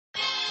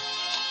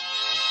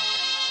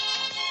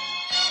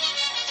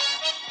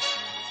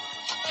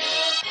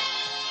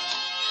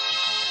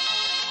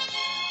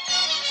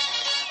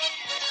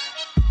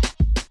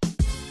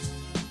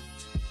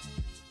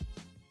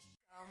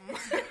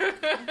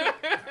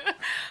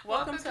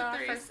welcome to our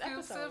Three first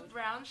Scoops episode. of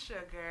Brown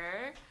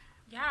Sugar.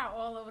 Yeah,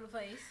 all over the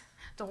place.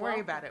 Don't worry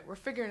about it. We're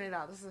figuring it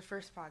out. This is the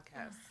first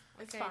podcast.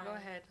 It's Okay, fine. go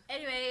ahead.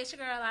 Anyway, it's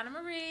your girl, Alana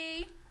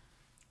Marie.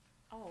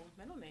 Oh,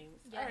 middle names.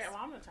 Yes. All right,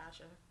 well, I'm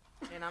Natasha.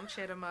 And I'm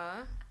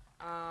Chidima.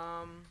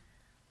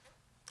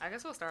 I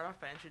guess we'll start off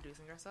by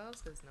introducing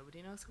ourselves because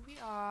nobody knows who we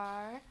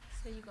are.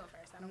 So you go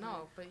first. I don't No,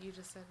 know. but you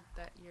just said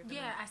that you're gonna...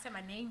 Yeah, I said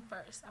my name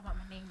first. I want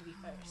my name to be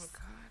Oh, first.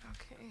 God,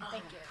 okay.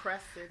 Thank you.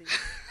 Press City.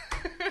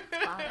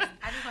 Fine.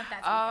 I just want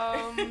that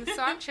to be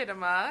So I'm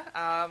Chidima.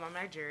 I'm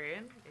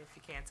Nigerian, if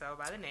you can't tell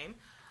by the name.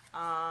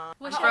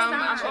 What's I'm your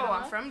from, sign?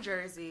 I'm from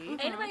Jersey.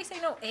 Ain't nobody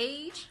say no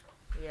age.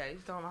 Yeah, you're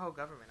throwing my whole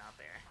government out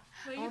there.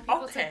 Where I you want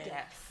people Okay. to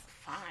guess.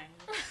 Fine.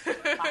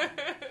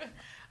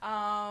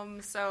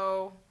 Fine.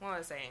 So what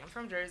was I saying? I'm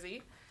from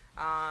Jersey,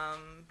 but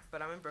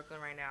I'm in Brooklyn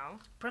right now.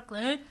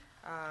 Brooklyn.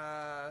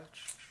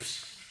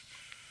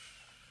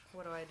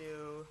 What do I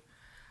do?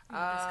 We'll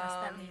discuss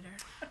that later.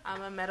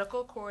 I'm a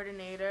medical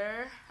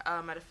coordinator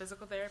at a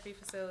physical therapy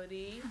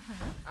facility.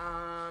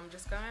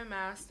 Just got my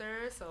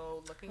master's,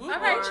 so looking All for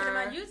right,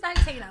 Chidima, you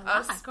like taking a a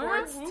lot,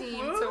 girl. sports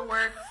team to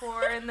work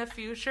for in the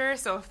future.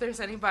 So if there's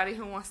anybody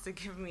who wants to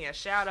give me a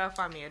shout out,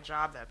 find me a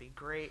job, that'd be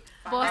great.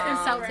 Boston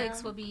Um,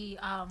 Celtics will be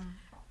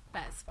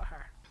best for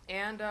her.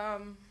 And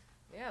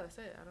yeah, that's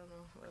it. I don't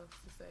know what else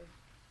to say.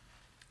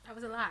 That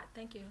was a lot.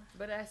 Thank you.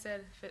 But I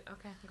said,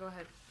 okay, go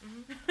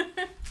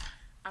ahead.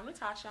 I'm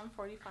Natasha. I'm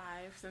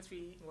 45. Since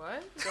we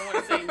What? don't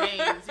want to say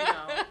names,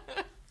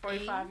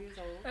 45 years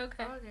old.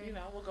 Okay. Okay.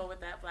 We'll go with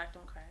that. Black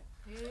don't crack.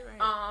 Yeah, you're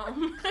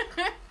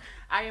right.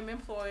 I am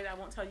employed. I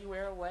won't tell you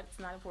where or what. It's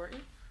not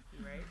important.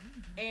 You're right.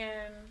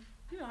 And,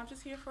 I'm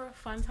just here for a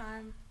fun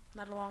time,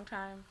 not a long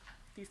time.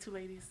 These two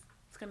ladies.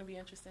 It's going to be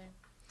interesting.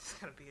 It's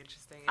gonna be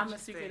interesting. I'm the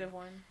secretive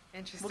one.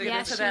 Interesting. We'll get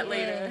into that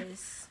later.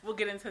 Is. We'll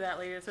get into that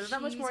later. So there's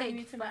not much She more you take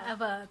need to know.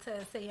 forever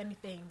to say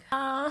anything.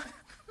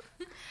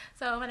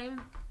 So my name is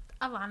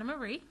Alana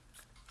Marie.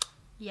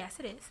 Yes,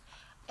 it is.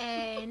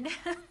 And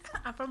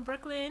I'm from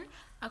Brooklyn.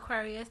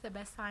 Aquarius, the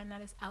best sign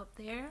that is out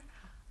there.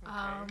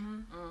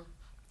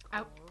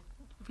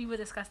 We will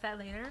discuss that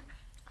later.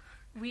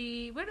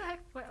 Where the heck?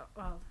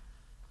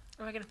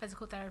 We're in a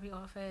physical therapy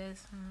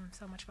office.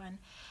 So much fun.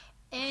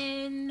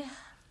 And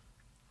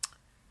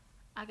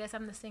I guess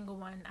I'm the single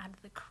one out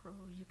of the crew,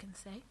 you can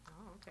say.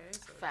 Oh, okay.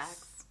 So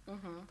Facts. throwing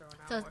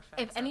out So more facts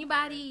if out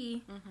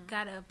anybody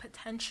got a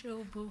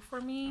potential boo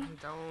for me,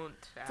 there. Don't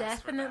ask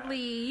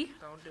definitely.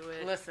 for that. Don't do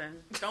it.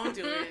 Listen, don't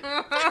do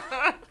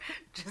it.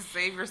 Just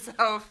save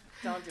yourself.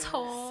 Don't do it.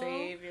 Tall.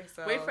 Save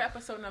yourself. Wait for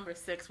episode number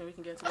 6 when we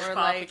can get to the Or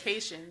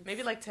qualifications.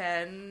 maybe like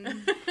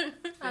 10.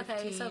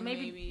 Okay, so 15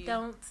 maybe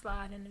don't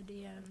slide in the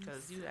DMs.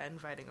 Because you are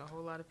inviting a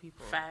whole lot of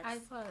people. Facts. I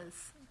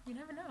was. You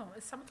never know.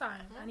 It's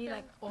summertime. I need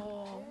like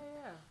all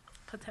Yeah.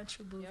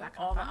 potential boos Yeah, I can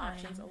All the find.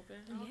 options open.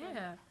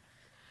 Yeah.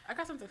 I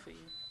got something for you.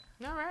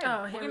 All right.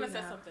 Oh, We're here gonna we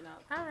set go. something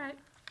up All right.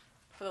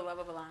 for the love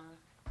of Alana.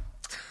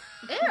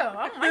 Ew,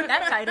 I don't like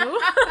that title.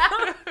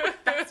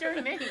 That's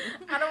your name.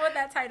 I don't want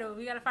that title.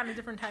 We gotta find a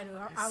different title.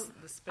 I'll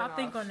The spin-off.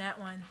 think on that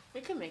one. We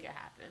can make it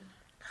happen.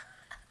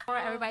 Or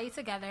everybody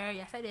together.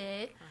 Yes, I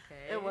did.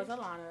 Okay. It was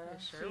Alana.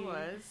 It sure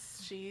was.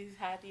 She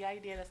had the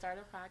idea to start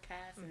a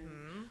podcast and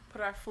Mm-hmm.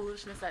 put our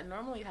foolishness that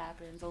normally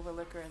happens over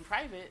liquor in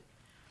private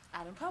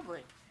out in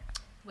public.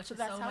 Which So is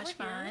that's so how much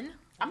we're here. fun.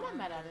 I'm not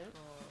mad at it.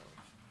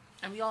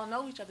 And we all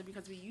know each other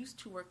because we used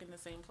to work in the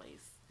same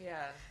place.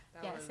 Yeah.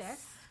 That Yes, was,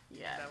 yes.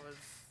 Yeah. That was,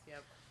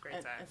 yep, great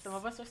And times. some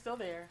of us are still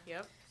there,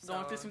 Yep.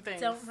 going So, through some things.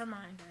 Don't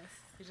remind us.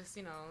 we just,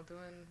 doing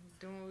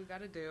what we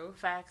got to do.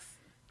 Facts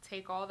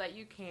Take all that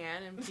you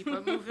can and keep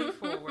it moving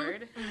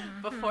forward.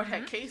 before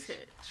that case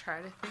hit.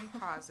 Try to think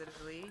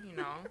positively,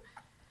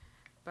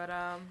 But,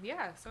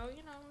 yeah, so,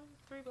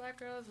 3 black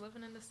girls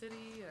living in the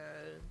city,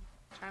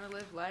 trying to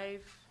live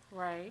life,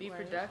 Right. be right.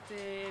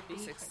 productive, be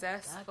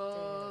successful,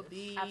 productive.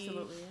 be...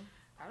 Absolutely.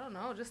 I don't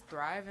know, just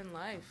thrive in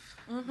life.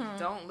 Mhm.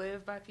 Don't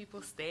live by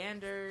people's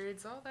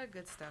standards, all that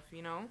good stuff,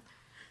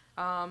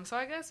 So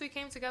I guess we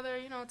came together,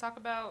 talk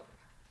about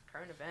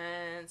current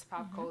events,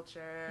 pop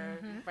culture,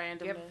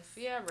 Randomness.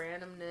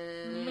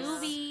 randomness.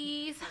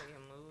 Movies. Yeah,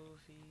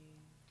 movies.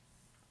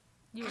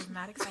 You was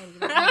not excited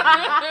about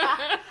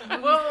that.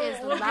 We'll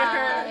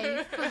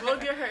life. we'll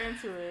get her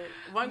into it.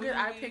 One good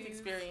eye pick Movies.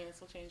 experience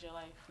will change your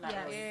life. Not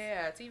Yes. really.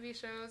 Yeah, TV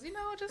shows,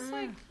 just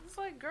like, it's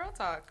like girl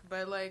talk,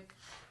 but like,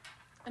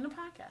 And a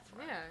podcast.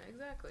 Right? yeah,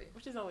 exactly.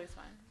 Which is always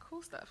fun.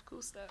 Cool stuff.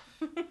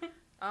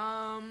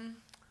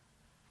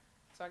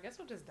 So I guess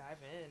we'll just dive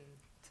in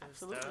to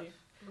Absolutely. stuff.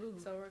 Ooh.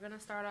 So we're gonna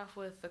start off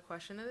with the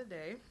question of the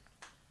day.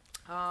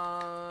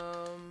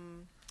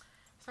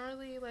 It's not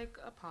really like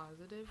a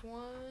positive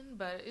one,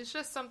 but it's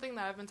just something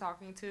that I've been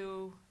talking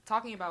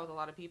about with a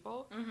lot of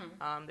people.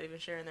 Mm-hmm. They've been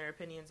sharing their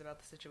opinions about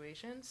the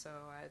situation, so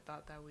I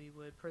thought that we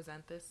would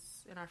present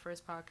this in our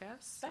first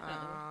podcast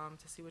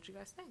to see what you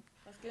guys think.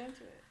 Let's get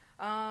into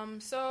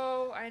it.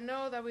 So I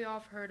know that we all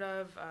have heard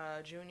of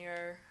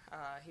Junior.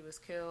 He was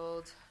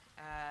killed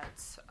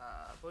at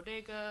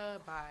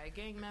Bodega by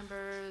gang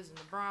members in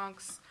the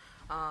Bronx.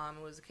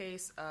 It was a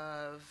case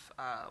of,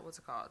 what's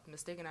it called?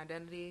 Mistaken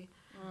identity.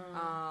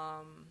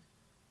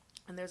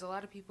 And there's a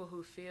lot of people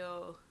who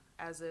feel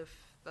as if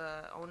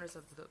the owners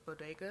of the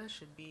bodega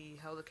should be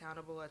held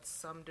accountable at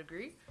some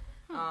degree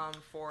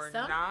for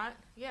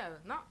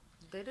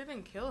they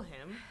didn't kill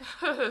him.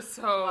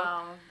 So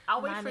Well,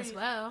 I'll wait Mine for as you.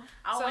 well.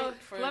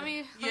 let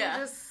me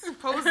just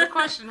pose the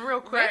question real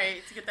quick.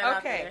 Right, to get that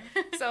out there.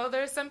 So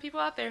there's some people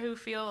out there who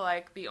feel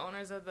like the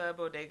owners of the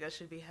bodega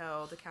should be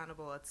held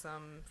accountable at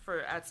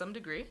some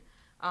degree.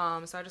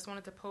 So I just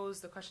wanted to pose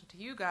the question to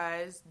you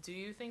guys. Do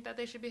you think that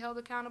they should be held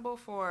accountable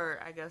for,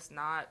 I guess,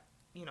 not,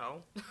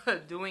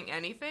 doing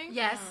anything?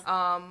 Yes.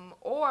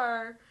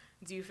 Or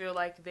do you feel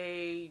like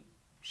they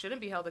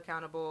shouldn't be held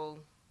accountable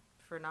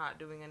for not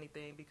doing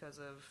anything because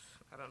of,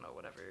 I don't know,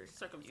 whatever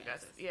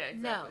Circumstances. You guys, yeah,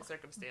 exactly, No,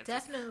 circumstances.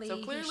 definitely So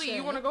he clearly should.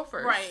 you want to go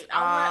first. Right.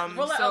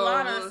 We'll let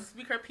Alana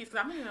speak her piece,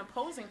 because I'm in an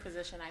opposing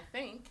position, I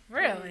think.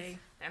 Really?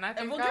 And I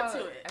think we'll get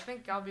to it. I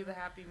think I'll be the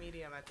happy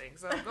medium, I think.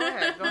 So go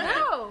ahead.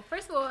 No.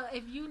 First of all,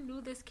 if you knew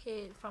this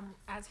kid from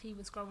as he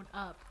was growing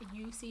up, and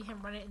you see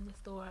him running in the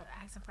store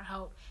asking for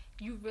help,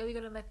 you really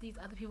gonna let these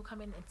other people come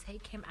in and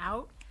take him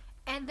out?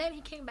 And then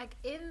he came back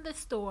in the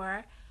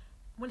store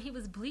when he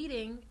was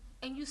bleeding,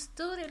 and you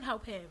still didn't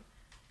help him.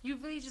 You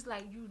really just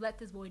you let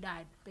this boy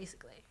die,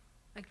 basically.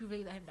 You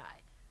really let him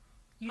die.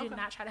 You did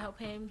not try to help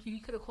him.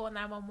 You could have called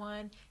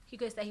 911. He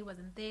could have said he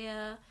wasn't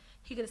there.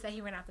 He could have said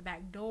he ran out the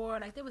back door.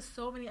 There was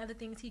so many other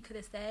things he could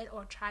have said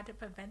or tried to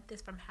prevent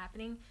this from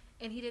happening,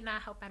 and he did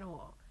not help at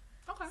all.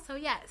 Okay. So,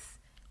 yes.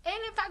 And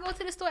if I go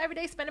to the store every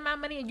day spending my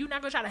money and you're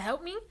not going to try to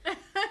help me?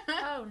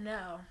 Oh,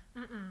 no.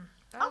 Mm-mm.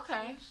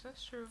 Okay.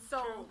 That's true.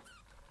 So,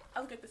 I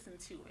look at this in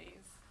two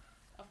ways.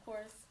 Of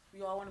course,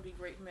 we all want to be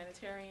great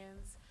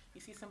humanitarians.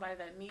 You see somebody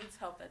that needs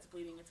help, that's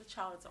bleeding. It's a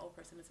child, it's an old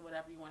person, it's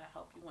whatever. You want to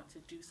help, you want to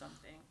do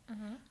something.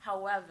 Mm-hmm.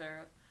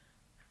 However,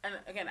 and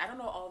again, I don't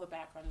know all the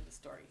background of the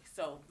story.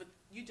 So, but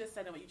you just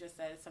said, and what you just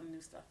said is some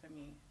new stuff for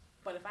me.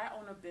 But if I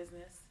own a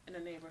business in a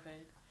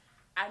neighborhood,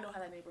 I know how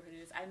that neighborhood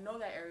is. I know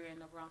that area in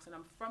the Bronx, and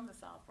I'm from the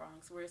South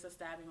Bronx, where it's a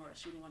stabbing or a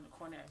shooting on the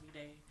corner every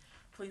day,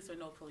 police or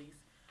no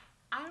police.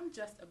 I'm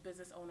just a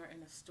business owner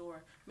in a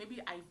store.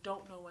 Maybe I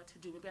don't know what to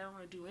do. Maybe I don't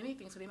want to do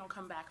anything, so they don't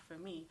come back for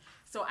me.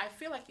 So I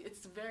feel like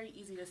it's very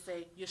easy to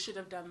say, you should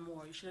have done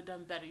more, you should have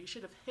done better, you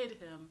should have hid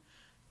him.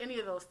 Any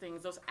of those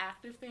things, those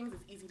active things,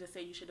 it's easy to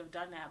say you should have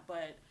done that.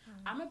 But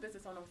I'm a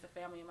business owner with a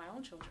family and my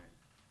own children.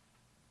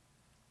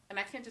 And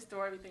I can't just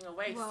throw everything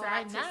away. Well, Sad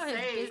right to now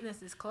say, his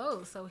business is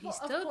closed, so he Well,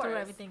 of still threw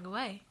course. everything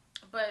away.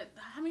 But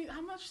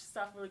how much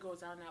stuff really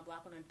goes down that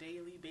block on a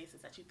daily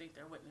basis that you think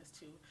they're witness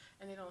to,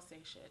 and they don't say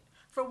shit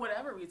for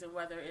whatever reason,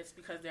 whether it's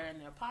because they're in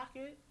their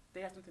pocket,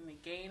 they have something to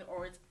gain,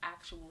 or it's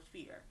actual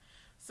fear.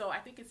 So I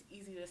think it's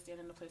easy to stand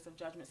in the place of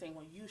judgment, saying,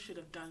 "Well, you should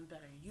have done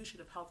better. You should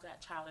have helped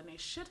that child," and they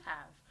should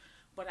have.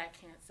 But I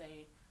can't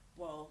say,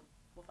 "Well,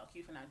 fuck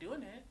you for not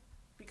doing it,"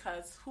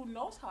 because who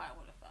knows how I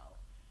would have felt.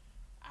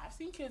 I've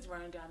seen kids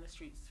running down the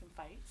streets from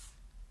fights,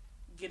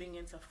 getting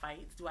into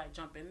fights. Do I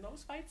jump in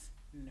those fights?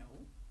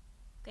 No.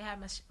 They have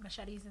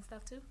machetes and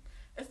stuff, too?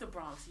 It's the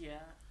Bronx, yeah.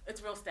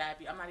 It's real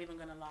stabby. I'm not even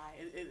gonna lie.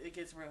 It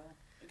gets real.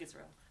 It gets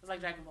real. It's like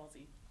Dragon Ball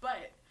Z.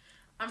 But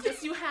I'm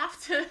just you have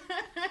to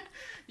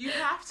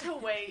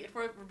weigh, if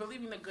we're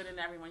believing the good in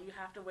everyone, you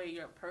have to weigh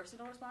your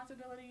personal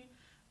responsibility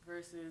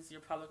versus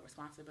your public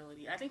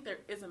responsibility. I think there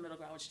is a middle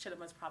ground, which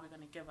Chittama's probably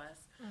gonna give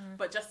us. Mm-hmm.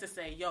 But just to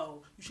say,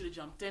 yo, you should have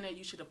jumped in it,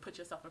 you should have put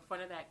yourself in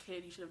front of that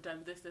kid, you should have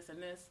done this,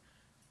 and this.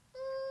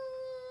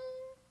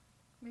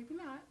 Maybe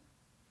not.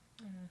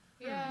 Mm-hmm.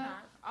 Yeah.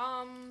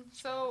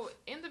 So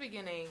in the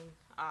beginning,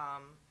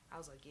 I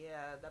was like,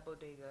 yeah, that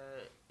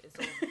bodega is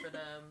over for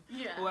them.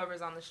 Yeah.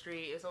 Whoever's on the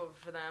street, it's over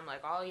for them.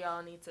 All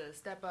y'all need to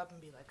step up and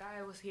be like,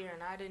 I was here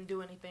and I didn't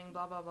do anything,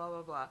 blah, blah, blah,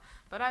 blah, blah.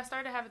 But I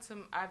started having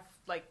I've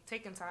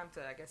taken time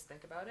to, I guess,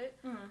 think about it.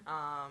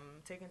 Mm-hmm.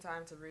 Taken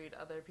time to read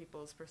other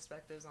people's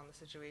perspectives on the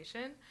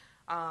situation.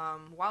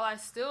 While I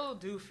still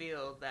do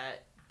feel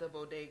that the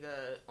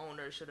bodega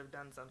owner should have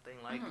done something,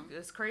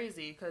 it's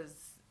crazy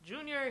because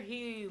Junior,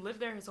 he lived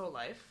there his whole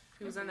life.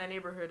 He was in that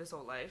neighborhood his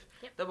whole life.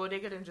 Yep. The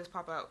bodega didn't just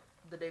pop out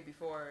the day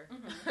before,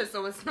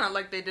 so it's not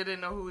like they didn't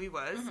know who he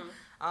was.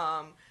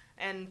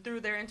 And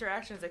through their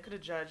interactions, they could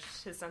have judged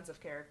his sense of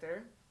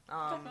character.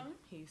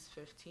 He's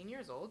 15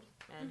 years old,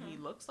 and he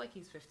looks like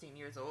he's 15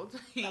 years old.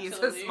 He's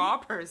Absolutely. a small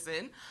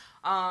person.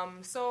 And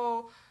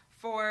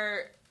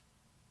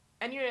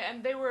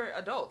they were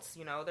adults,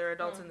 they're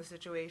adults in the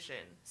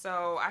situation.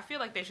 So I feel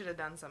like they should have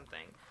done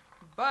something.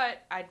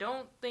 But I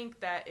don't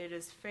think that it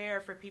is fair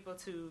for people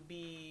to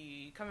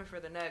be coming for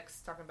the necks,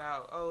 talking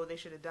about, oh, they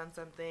should have done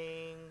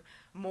something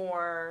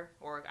more,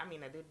 or, they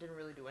didn't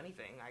really do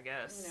anything, I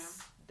guess.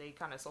 Yeah. They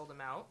kind of sold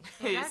him out.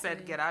 Exactly. They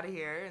said, get out of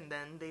here, and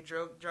then they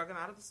drug him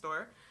out of the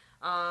store.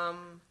 I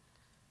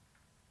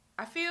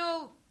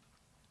feel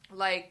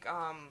like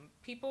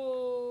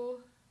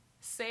people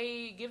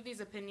give these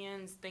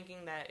opinions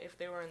thinking that if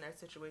they were in that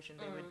situation,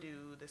 they would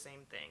do the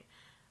same thing.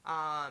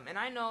 And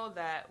I know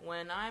that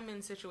when I'm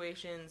in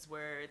situations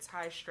where it's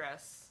high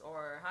stress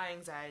or high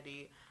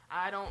anxiety,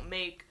 I don't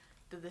make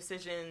the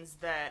decisions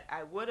that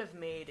I would have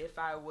made if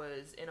I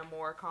was in a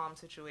more calm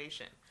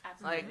situation.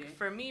 Absolutely. Like,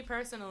 for me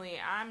personally,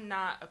 I'm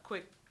not a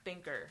quick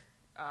thinker.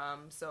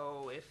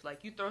 So if,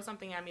 like, you throw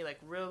something at me, like,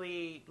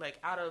 really, like,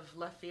 out of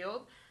left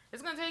field,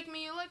 it's going to take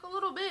me, like, a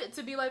little bit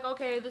to be like,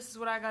 okay, this is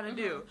what I got to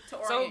do. To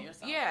orient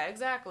yourself. Yeah,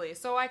 exactly.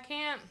 So I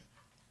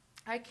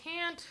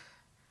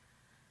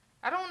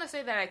don't want to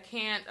say that I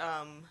can't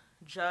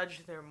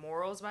judge their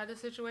morals by the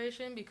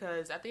situation,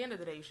 because at the end of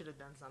the day, you should have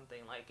done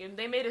something. Like, and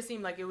they made it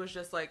seem like it was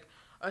just, like,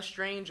 a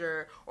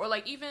stranger, or,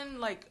 like, even,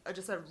 like,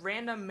 just a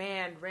random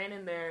man ran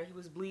in there, he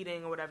was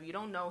bleeding or whatever. You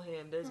don't know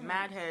him. There's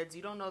mad heads.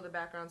 You don't know the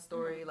background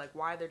story, like,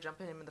 why they're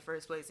jumping him in the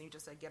first place, and you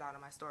just said, get out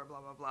of my store,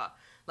 blah, blah, blah.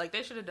 Like,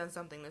 they should have done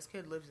something. This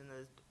kid lives in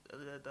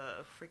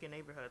the freaking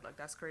neighborhood. Like,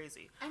 that's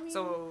crazy.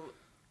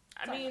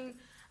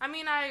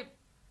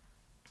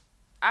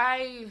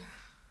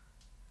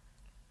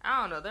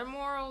 I don't know, their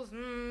morals,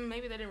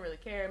 maybe they didn't really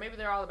care. Maybe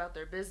they're all about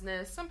their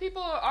business. Some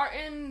people are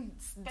in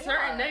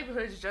certain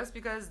neighborhoods just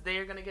because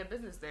they're going to get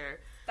business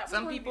there.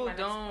 Some people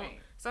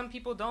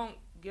don't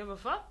give a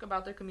fuck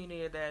about their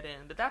community they're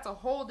in. But that's a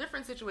whole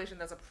different situation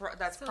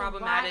that's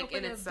problematic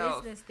in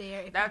itself. Business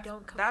there if you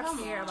don't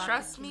care about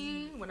trust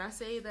me when I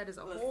say that is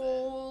a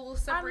whole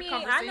separate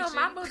conversation. I know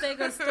my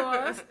bodega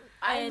store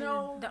and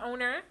the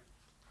owner.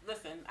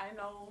 Listen, I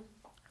know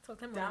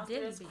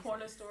downstairs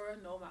corner store,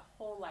 know my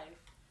whole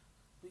life.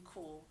 We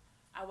cool.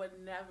 I would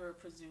never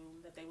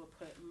presume that they would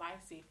put my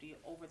safety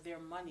over their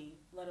money,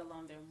 let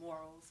alone their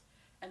morals.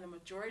 And the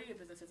majority of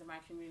businesses in my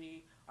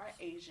community are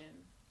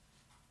Asian,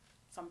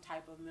 some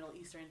type of Middle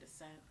Eastern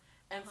descent.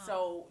 And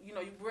so,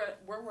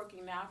 we're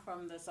working now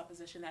from the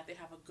supposition that they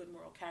have a good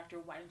moral character.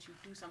 Why didn't you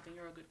do something?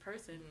 You're a good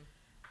person.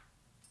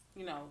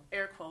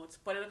 Air quotes.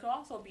 But it could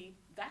also be,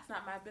 that's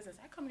not my business.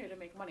 I come here to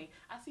make money.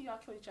 I see y'all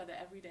kill each other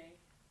every day.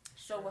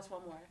 Sure. So what's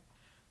one more?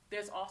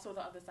 There's also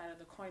the other side of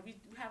the coin. We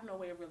have no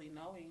way of really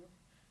knowing.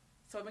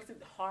 So it makes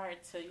it hard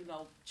to,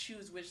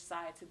 choose which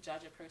side to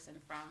judge a person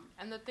from.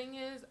 And the thing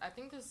is, I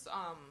think this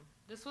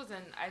was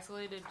an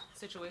isolated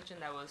situation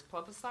that was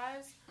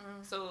publicized.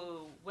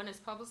 So when it's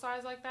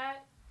publicized like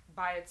that,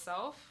 by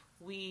itself,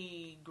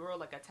 we grow,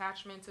 like,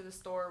 attachment to the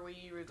story.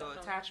 We grow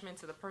attachment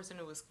to the person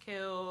who was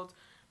killed.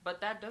 But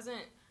that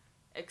doesn't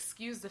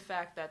excuse the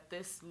fact that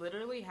this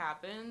literally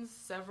happens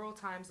several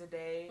times a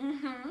day,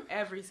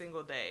 every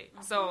single day.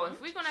 So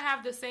if we're going to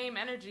have the same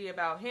energy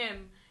about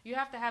him, you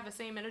have to have the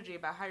same energy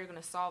about how you're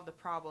going to solve the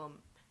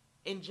problem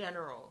in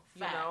general.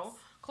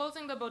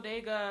 Closing the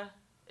bodega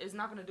is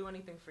not going to do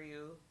anything for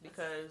you,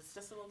 because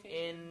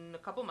in a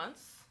couple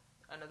months,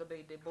 another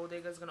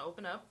bodega is going to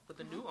open up with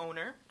a new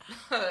owner,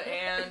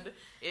 and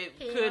it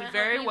could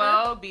very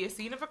well be a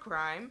scene of a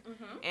crime,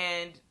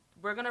 and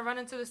we're going to run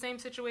into the same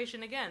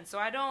situation again. So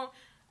I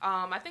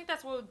think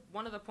that's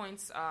one of the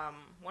points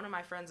one of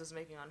my friends was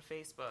making on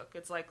Facebook.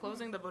 It's like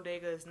closing the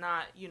bodega is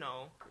not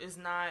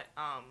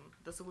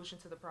the solution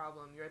to the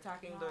problem.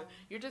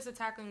 You're just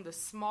attacking the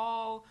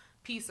small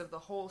piece of the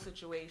whole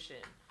situation.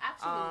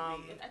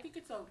 Absolutely. I think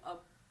it's a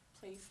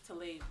place to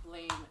lay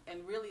blame.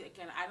 And really,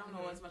 again, I don't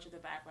know as much of the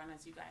background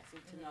as you guys seem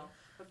to know,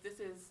 but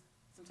this is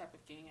some type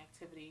of gang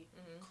activity.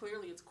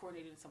 Clearly it's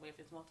coordinated in some way if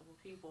there's multiple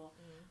people.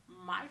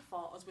 My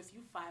fault was with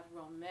you 5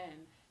 grown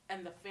men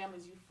and the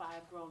families you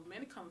 5 grown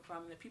men come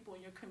from, and the people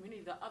in your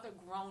community, the other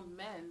grown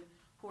men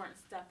who aren't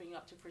stepping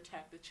up to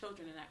protect the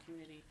children in that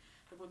community.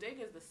 The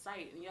bodega is the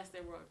site, and yes,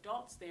 there were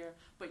adults there,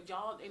 but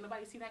y'all, ain't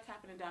nobody see that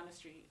happening down the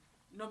street.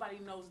 Nobody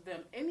knows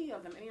them, any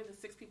of the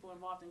 6 people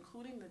involved,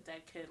 including the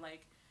dead kid.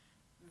 Like,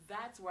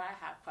 that's where I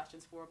have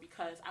questions for,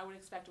 because I would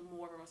expect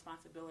more of a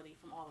responsibility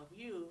from all of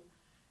you.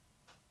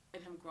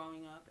 And him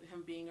growing up, and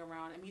him being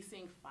around, and me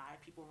seeing 5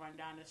 people run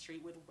down the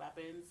street with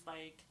weapons.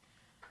 Like,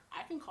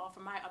 I can call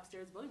from my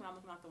upstairs building when I'm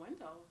looking out the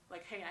window.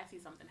 Like, hey, I see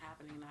something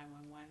happening,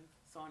 911,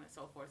 so on and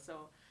so forth.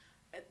 So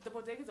the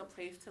bodega is a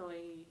place to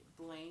lay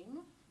blame,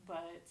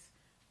 but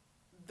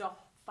the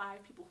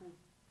 5 people who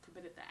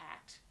committed the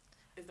act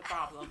is the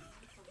problem.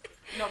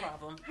 No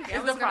problem.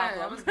 Yeah, it's the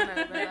problem. I was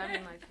gonna, but I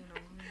mean,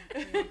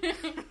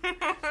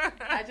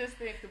 I just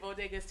think the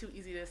bodega is too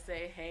easy to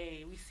say,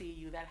 hey, we see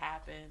you, that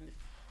happened.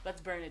 Let's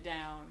burn it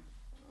down.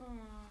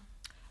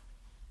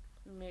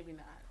 Maybe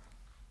not.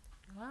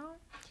 Well,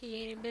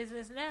 he ain't in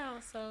business now,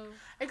 so...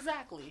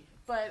 Exactly.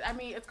 But, I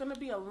mean, it's going to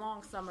be a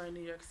long summer in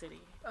New York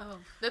City.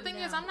 The thing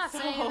is, I'm not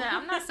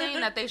saying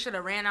that they should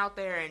have ran out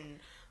there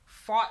and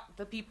fought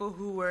the people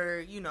who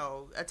were,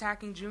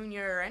 attacking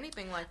Junior or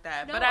anything like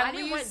that. No, but I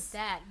didn't want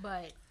that,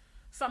 but...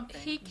 Something.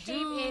 He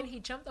came in,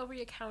 he jumped over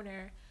your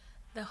counter.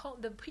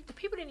 The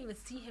people didn't even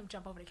see him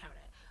jump over the counter.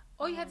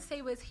 All you had to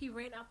say was he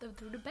ran out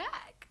through the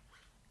back.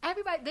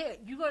 Everybody there.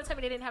 You going to tell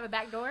me they didn't have a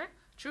back door?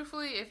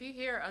 Truthfully, if you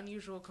hear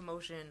unusual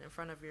commotion in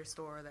front of your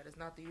store that is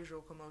not the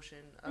usual commotion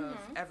of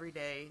every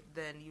day,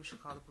 then you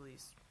should call the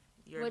police.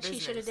 your Which business.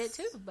 he should have did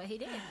too, but he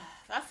didn't.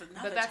 That's another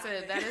But that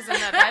topic.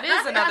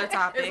 is another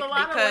topic It's a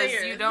lot of because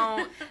layers. you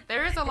don't.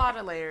 There is a lot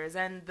of layers,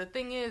 and the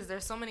thing is,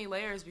 there's so many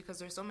layers because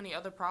there's so many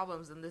other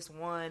problems in this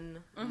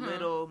one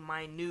little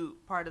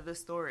minute part of the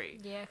story.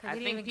 Yeah, because I we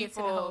didn't think even get to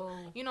the people,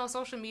 whole. you know,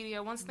 social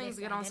media. Once things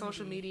get on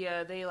social misidentity.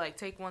 media, they like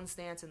take one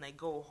stance and they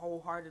go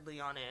wholeheartedly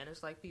on it, and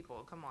it's like,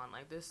 people, come on,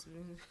 like this.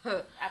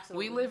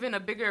 Absolutely. We live in a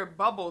bigger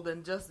bubble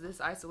than just this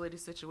isolated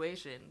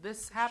situation.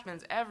 This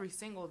happens every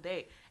single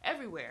day,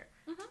 everywhere.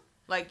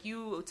 Like,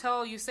 you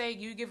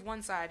give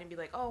one side and be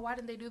like, oh, why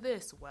didn't they do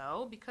this?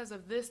 Well, because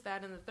of this,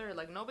 that, and the third.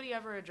 Like, nobody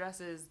ever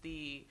addresses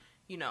the,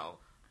 you know,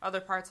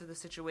 other parts of the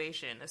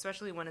situation,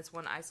 especially when it's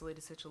one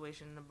isolated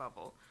situation in a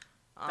bubble.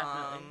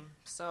 Definitely.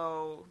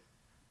 So,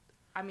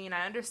 I mean,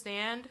 I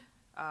understand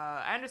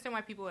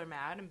why people are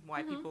mad and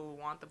why people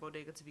want the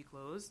bodega to be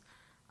closed.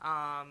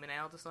 And I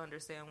also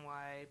understand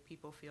why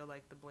people feel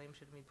like the blame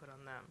should be put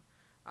on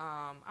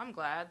them. I'm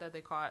glad that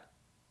they caught,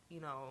 you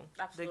know,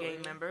 Absolutely. the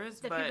gang members.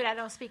 The but, people that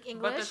don't speak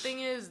English. But the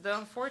thing is, the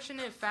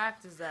unfortunate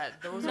fact is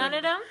that those None are...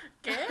 of them?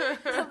 Okay.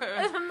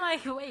 I'm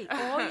like, wait,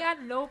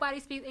 nobody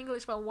speaks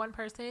English but one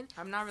person?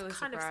 I'm not really It's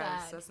kind of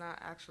surprised. sad. That's not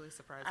actually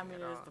surprising I mean,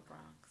 at it is all. the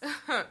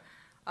Bronx.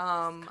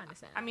 Kind of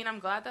sad. I mean, I'm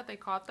glad that they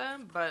caught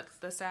them, but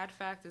the sad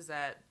fact is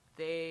that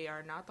they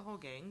are not the whole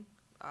gang.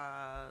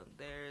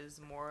 There's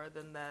more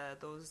than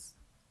those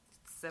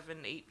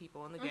 7-8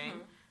 people in the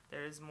gang.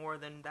 There's more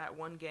than that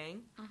one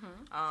gang.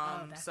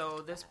 That's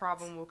So this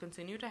problem will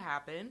continue to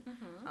happen.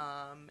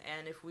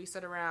 And if we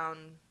sit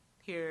around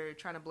here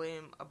trying to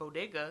blame a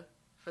bodega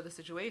for the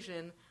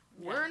situation,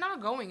 we're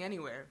not going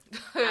anywhere.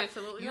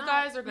 Absolutely You not.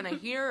 guys are going to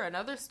hear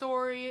another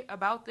story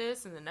about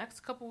this in the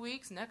next couple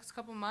weeks, next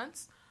couple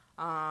months.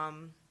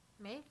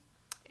 Maybe.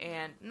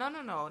 And no,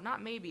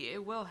 not maybe.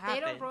 It will happen.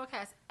 They don't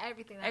broadcast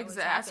everything that always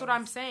Exactly. That's what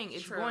I'm happens. saying.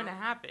 It's True. going to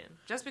happen.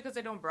 Just because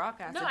they don't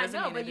broadcast No, it I doesn't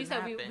know, mean but it you didn't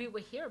said happen. we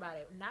would hear about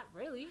it. Not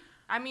really.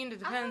 I mean, it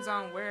depends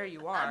on where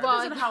you are.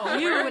 Well, Depends on how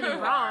you aware in the you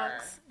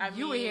Bronx, are. I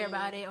you would hear mean,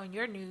 about it on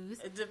your news.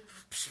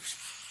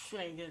 We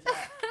ain't get to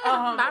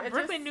that. My it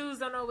Brooklyn just- news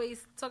don't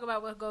always talk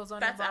about what goes on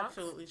That's in the Bronx.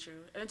 absolutely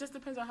true. And it just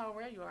depends on how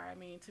aware you are. I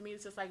mean, to me,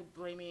 it's just like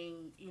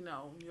blaming, you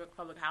know, New York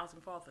public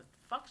housing for all the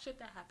fuck shit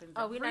that happens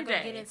Oh, we're not every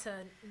going to day get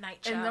into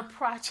night in the child.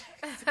 project.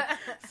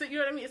 So, you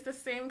know what I mean? It's the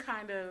same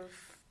kind of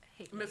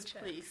Hate night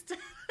child.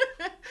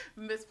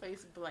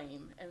 misplaced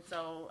blame. And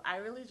so I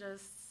really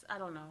just, I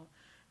don't know.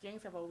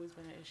 Gangs have always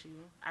been an issue.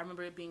 I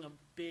remember it being a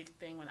big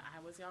thing when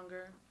I was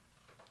younger.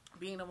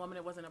 Being a woman,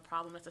 it wasn't a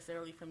problem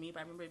necessarily for me, but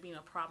I remember it being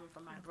a problem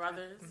for my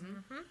brothers.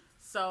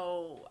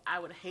 So I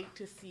would hate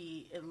to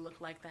see it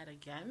look like that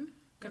again,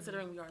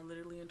 considering we are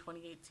literally in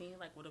 2018.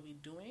 Like, what are we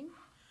doing?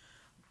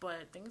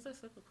 But things are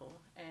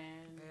cyclical,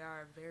 and They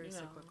are very you know,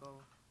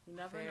 cyclical. you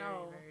never Very,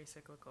 know. very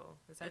cyclical.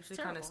 It's It's actually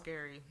kind of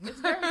terrible. scary. It's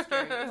very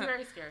scary. It's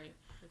very scary.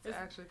 It's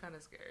actually kind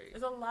of scary.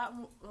 There's a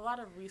lot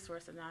of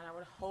resources now, and I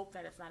would hope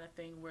that it's not a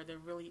thing where there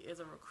really is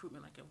a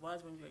recruitment like it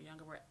was when we were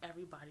younger, where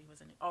everybody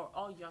was in it, or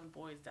all young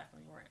boys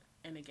definitely were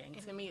in a gang.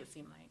 To me, it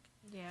seemed like.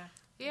 Yeah.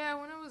 Yeah,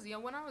 when I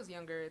was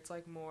younger, it's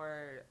like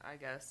more, I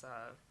guess,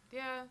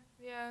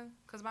 yeah,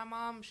 because my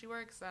mom, she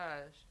works,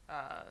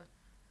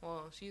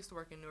 well, she used to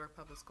work in Newark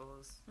Public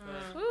Schools,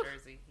 New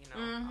Jersey, you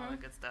know, all that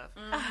good stuff.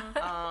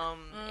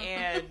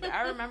 And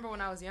I remember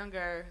when I was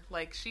younger,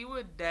 like, she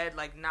would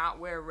like, not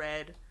wear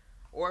red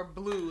or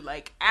blue,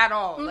 like, at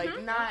all.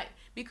 Like, not,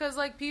 because,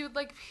 like,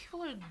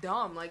 people are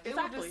dumb. Like, they would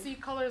Exactly. just see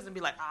colors and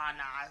be like, nah,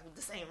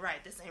 this ain't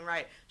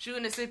right.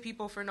 Shooting to sit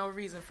people for no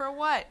reason. For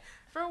what?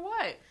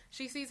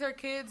 She sees her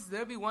kids,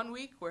 there'll be 1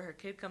 week where her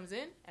kid comes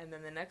in, and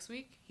then the next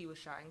week, he was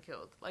shot and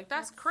killed. Like,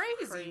 that's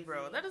crazy,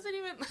 bro. That doesn't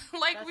even,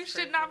 like, That's we should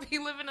crazy. not be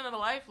living in a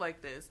life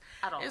like this.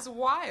 At all. It's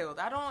wild.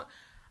 I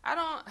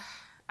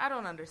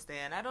don't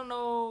understand. I don't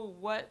know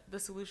what the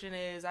solution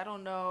is. I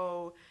don't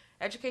know.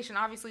 Education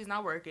obviously is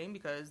not working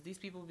because these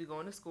people be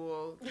going to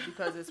school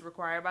because it's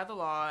required by the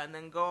law and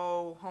then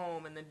go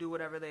home and then do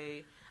whatever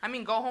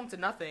go home to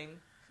nothing.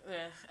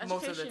 Yeah,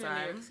 Most of the education in New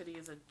York time. City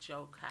is a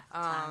joke half the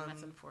time.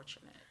 That's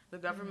unfortunate. The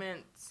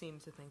government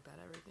seems to think that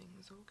everything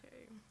is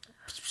okay.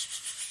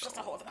 That's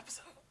a whole other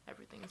episode.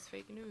 Everything is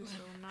fake news, so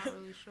I'm not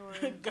really sure.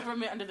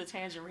 Government under the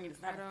tangerine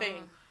is not I a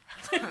thing.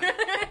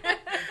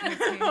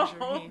 Tangerine. A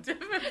whole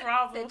different The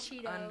problem.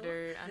 Cheeto.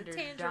 Under the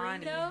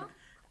tangerine, Donnie. though?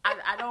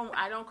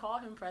 I don't call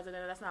him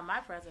president. That's not my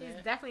president.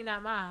 He's definitely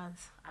not mine.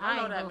 I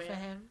don't ain't know that vote for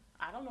man. him.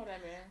 I don't know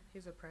that man.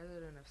 He's a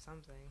president of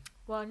something.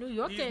 Well, New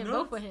York You didn't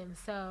know? vote for him,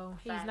 so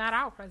he's Facts. not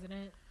our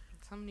president.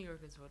 Some New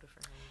Yorkers voted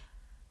for him.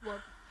 Well,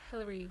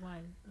 Hillary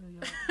won New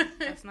York.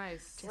 That's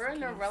nice. We're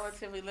in a case.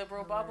 relatively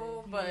liberal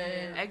bubble, but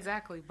Yeah.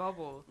 Exactly,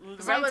 bubble.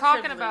 That's what I'm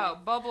talking Relatively.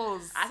 about.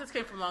 Bubbles. I just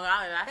came from Long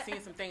Island. I've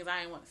seen some things I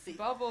didn't want to see.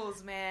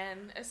 Bubbles,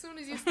 man. As soon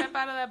as you step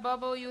out of that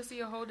bubble, you'll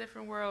see a whole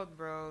different world,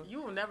 bro.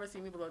 You will never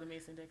see me below the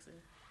Mason-Dixon.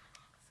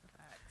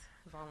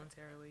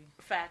 Voluntarily.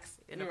 Facts.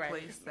 In You're a right.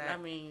 place that- I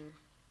mean,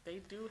 they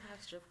do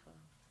have strip clubs.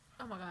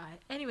 Oh my God.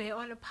 Anyway,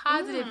 on a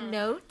positive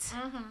note,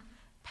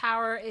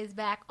 Power is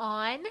back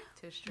on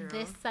Tis true.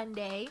 this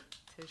Sunday.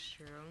 It's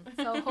true.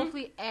 So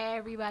hopefully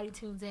everybody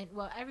tunes in.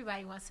 Well,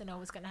 everybody wants to know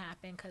what's gonna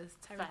happen because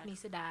Tyreek Facts.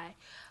 needs to die.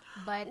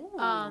 But Ooh,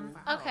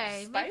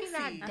 okay, maybe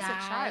not spicy. die.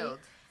 That's a child.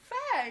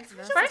 Facts.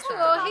 That's First a of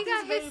all, child. he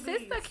got his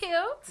Babies. sister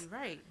killed. You're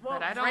right. Well,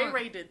 but I don't.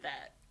 Ray did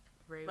that.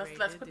 Ray Let's did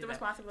put the do that.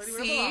 responsibility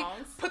where it See?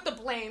 belongs. Put the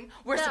blame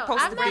where No, it's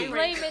supposed I'm to not be.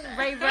 blaming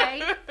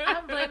Ray.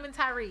 I'm blaming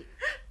Tyreek.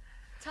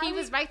 He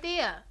was right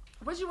there.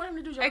 What'd you want him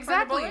to do? Jump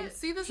Exactly. in front of the bullet?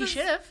 See, this He is.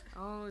 should have.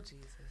 Oh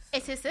Jesus.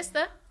 It's his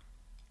sister.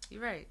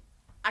 You're right.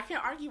 I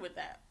can't argue with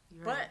that.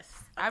 You're But right.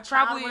 a I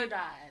child probably- would've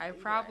died. I Either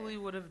probably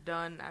way. would have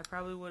done. I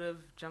probably would have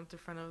jumped in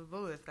front of a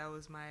bullet if that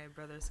was my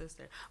brother or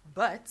sister.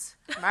 But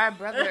my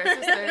brother or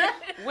sister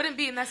wouldn't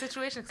be in that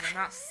situation because I'm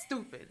not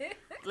stupid.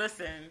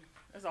 Listen,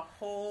 there's a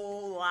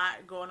whole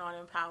lot going on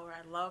in Power.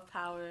 I love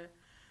Power.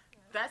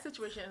 That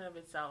situation in and of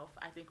itself,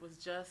 I think, was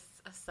just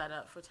a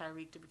setup for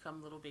Tyreek to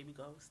become little baby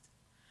Ghost.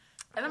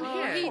 And I'm Well,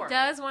 here he for it.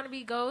 does want to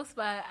be Ghost,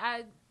 but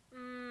I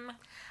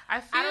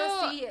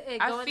don't see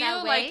it I going feel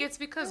that like way. it's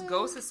because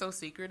Ghost is so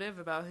secretive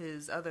about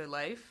his other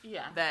life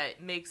Yeah.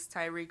 that makes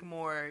Tyreek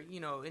more,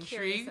 Curious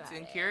intrigued about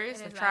and it. curious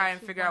And and it's try like and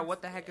he figure out wants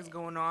what the heck is it.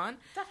 going on.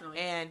 Definitely.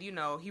 And,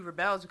 he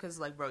rebels because,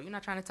 like, bro, you're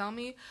not trying to tell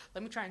me?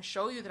 Let me try and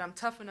show you that I'm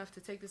tough enough to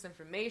take this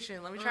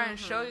information. Let me try and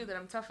show you that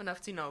I'm tough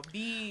enough to,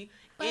 be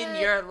in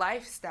But your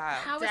lifestyle.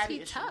 How was Daddy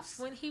he tough issues.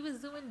 when he was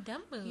doing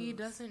dumb moves? He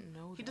doesn't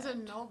know He that.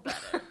 doesn't know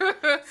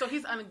better. So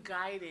he's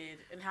unguided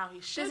in how he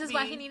should be. This is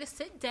why he need to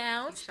sit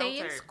down, He's stay in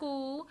sheltered.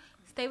 school,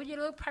 stay with your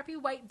little preppy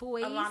white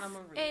boys, Alana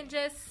Marie. and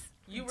just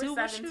You were do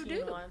what 17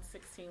 you do. once,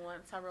 16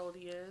 once, however old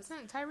he is.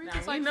 Listen, Tyreek Now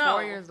is we like know.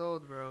 4 years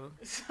old, bro.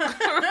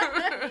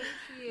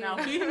 Now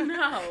we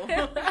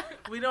know.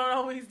 We don't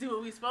always do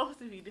what we're supposed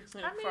to be doing for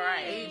our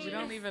mean, age. We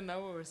don't even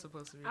know what we're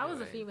supposed to be I was a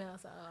doing. female,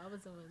 so I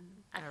was doing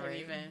I can't Alright.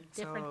 even.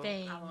 different So,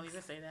 things. I won't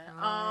even say that.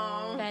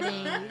 Oh. That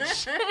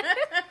age.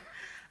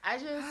 I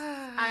just,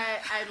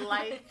 I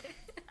like,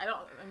 I don't,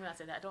 let me not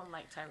say that. I don't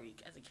like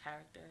Tyreek as a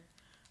character.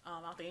 I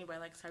don't think anybody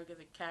likes Tyreek as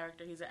a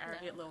character. He's an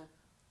arrogant little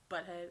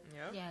butthead.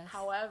 Yep. Yes.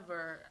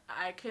 However,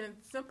 I can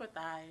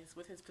sympathize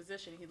with his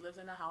position. He lives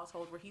in a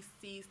household where he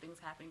sees things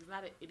happening. He's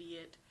not an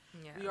idiot.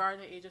 Yeah. We are in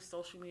the age of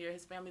social media.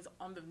 His family's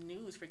on the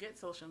news. Forget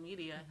social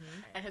media.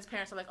 Mm-hmm. And his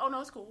parents are like, oh,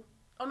 no, it's cool.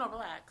 Oh, no,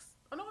 relax.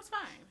 Oh, no, it's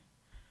fine.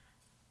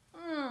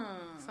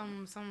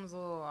 Something's a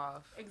little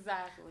off.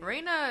 Exactly.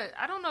 Raina,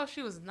 I don't know if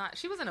she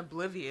wasn't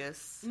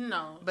oblivious,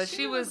 No. but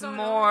she knew was what going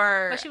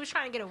more. But she was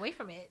trying to get away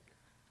from it.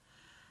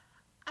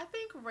 I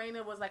think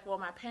Raina was like, well,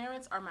 my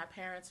parents are my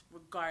parents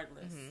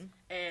regardless. Mm-hmm.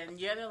 And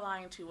yeah, they're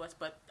lying to us,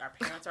 but our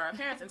parents are our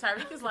parents. And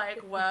Tyreek is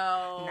like,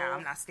 well... Nah,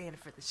 I'm not standing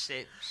for this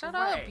shit. Shut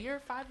Right. up, you're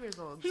 5 years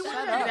old. He Shut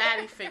was a up.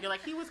 daddy figure.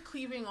 Like, he was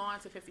cleaving on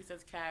to 50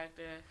 Cent's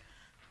character.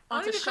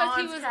 Only Onto because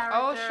Sean's he was- character.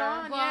 Oh, Sean,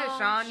 yeah, Well,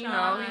 Sean, he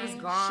was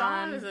Sean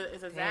gone. is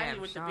a zaddy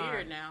Damn, with Sean. the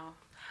beard now.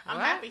 I'm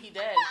What? happy he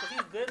dead because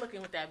he's good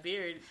looking with that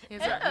beard. He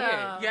has a Ew.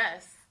 beard.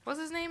 Yes. What's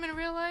his name in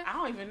real life? I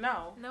don't even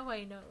know.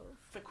 Nobody knows.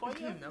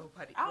 Sequoia?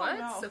 Nobody. I What? don't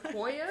know.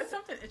 Sequoia? It's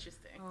something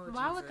interesting. Oh,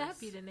 Why would Jesus. that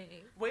be the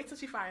name? Wait till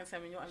she finds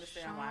him and you'll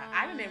understand why.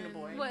 I didn't name the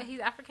boy. What, he's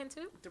African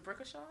too?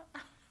 DeBrickashaw?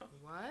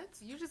 What?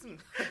 You just.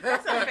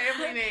 That's a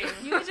family name.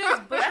 You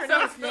just butchered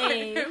That's his a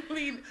name.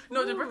 family.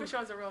 No, Ooh.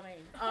 DeBrickashaw is a real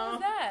name. Who's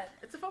that?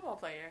 It's a football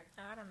player.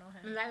 I don't know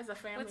And him. that is a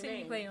family What team name.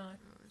 you play on?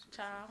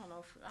 Child, I don't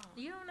know.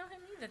 You don't know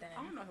him either then.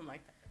 I don't know him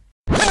like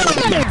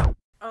that.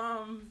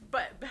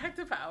 But back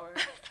to Power.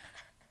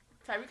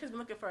 Tyreek has been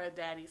looking for a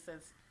daddy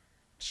since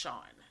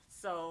Sean.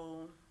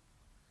 So,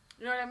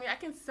 you know what I mean? I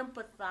can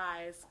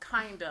sympathize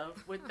kind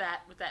of with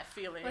that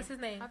feeling. What's his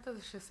name? I thought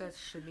this shit said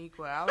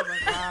Shaniqua. I was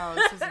like, wow,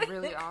 this is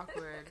really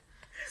awkward.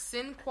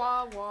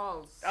 Sinqua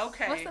Walls.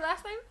 Okay. What's the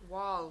last name?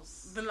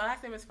 Walls. The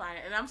last name is fine,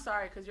 and I'm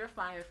sorry because you're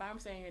fine. If I'm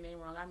saying your name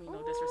wrong, I mean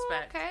no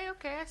disrespect.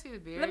 Okay, I see the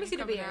beard. Let me see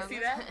the Coming beard. out. See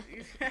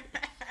that?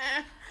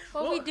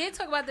 Well, we Well- did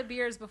talk about the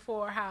beards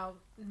before. How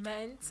some I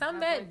have,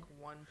 men like,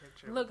 one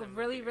picture look with them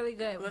really, beard. really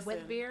good Listen.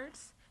 with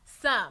beards.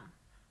 Some.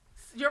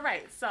 You're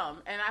right,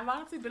 some. And I've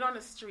honestly been on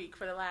a streak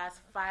for the last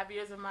 5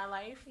 years of my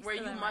life You where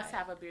you still must alright.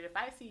 have a beard. If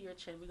I see your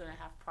chin, we're going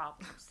to have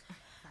problems.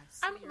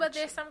 But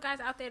there's some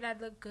guys out there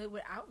that look good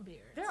without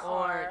beards. There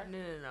Or are. no.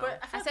 But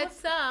I, I feel said like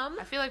some.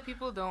 I feel like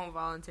people don't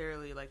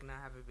voluntarily not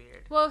have a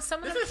beard. Well, some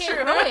of them This is can't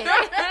true. grow it.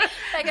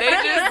 Like if They I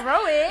can't just-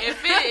 grow it.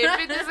 If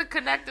it doesn't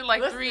connect in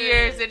like 3 Listen.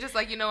 years, they're just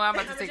like, I'm about to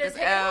I'ma take just this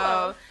take it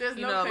L. off. There's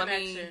You no know,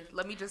 connection.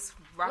 let me just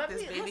rock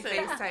this baby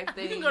face type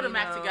thing. We can go to you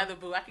Mac know. together,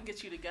 boo. I can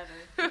get you together.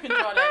 You can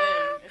draw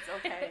that in. It's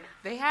okay.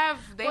 They have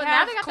Well, now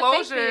have they got the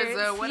fake closures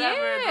beards. or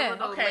whatever. Yeah. The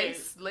little Okay,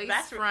 lace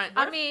that's front.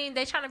 I mean,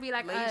 they trying to be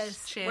like Lace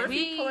us. chin. What if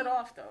you pull it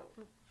off, though?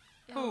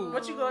 Who?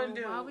 What you gonna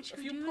do? Why would you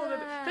if you do pull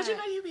that? Because you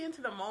know you be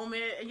into the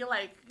moment and you're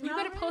like, You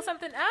better pull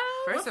something out.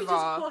 What First if of he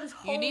just all, pull his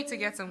you need to whole-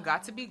 get some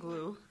got to be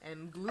glue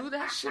and glue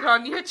that shit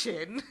on your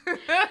chin.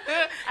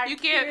 you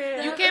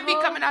can't be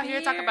Whole coming out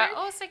here talking about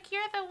beard?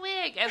 secure the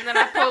wig and then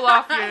I pull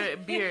off your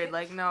beard.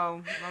 Like,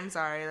 no, I'm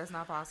sorry, that's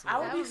not possible. I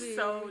would That be would be-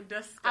 so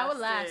disgusted. I would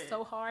laugh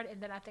so hard, and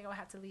then I think I would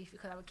have to leave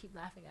because I would keep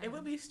laughing at It him.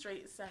 would be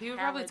straight Sahara He would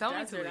probably tell me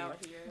to desert leave.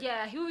 out here.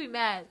 Yeah, he would be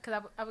mad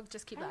because I would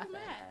just keep I'd be laughing.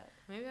 mad.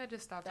 Maybe I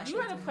just stopped. You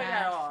gotta play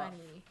that off.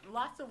 Funny.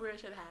 Lots of weird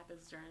shit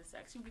happens during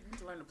sex. You need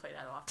to learn to play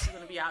that off. You're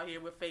gonna be out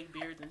here with fake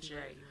beards and shit.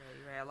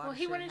 You're right. Well,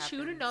 he wanted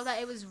you to know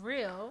that it was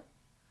real.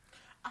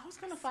 I was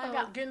gonna find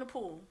out. Get in the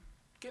pool.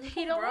 Get in the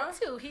pool, he don't want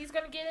to. He's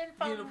gonna get in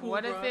from pool,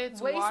 what if it's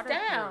waist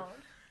waterproof? Down.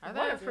 Are they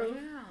waterproof?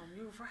 Damn,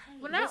 you're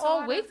right. Well, not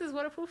all wigs is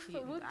waterproof.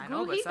 I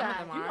know, but some of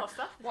them are.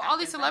 Well, all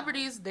these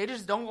celebrities, they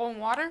just don't go in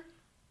water.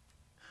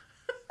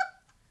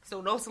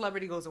 So no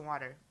celebrity goes in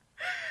water.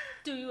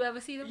 Do you ever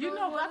see them? You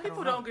know, black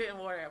people don't get in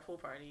water at pool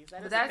parties.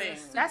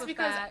 That's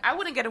because I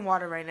wouldn't get in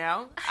water right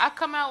now. I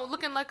come out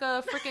looking like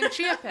a freaking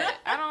chia pet.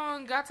 I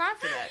don't got time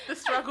for that. The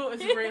struggle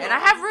is real. And I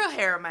have real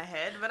hair on my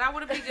head, but I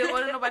wouldn't be getting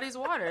in nobody's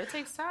water. It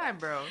takes time,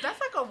 bro. That's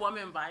like a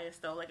woman bias,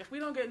 though. Like, if we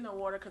don't get in the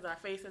water because our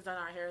face is done,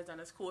 our hair is done,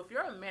 it's cool. If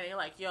you're a man, you're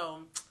like, yo,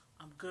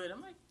 I'm good. I'm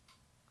like,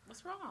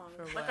 what's wrong?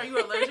 Like, are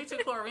you allergic to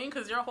chlorine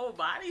because your whole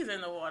body's in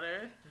the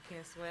water? You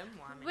can't swim?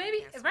 Well, I mean,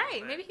 maybe,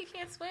 right. Maybe he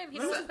can't swim. He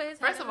doesn't put his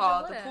First of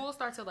all, the pool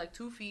starts at like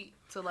 2 feet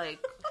to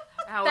like,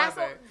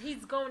 however.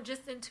 He's going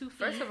just in 2 feet.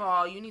 First of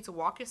all, you need to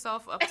walk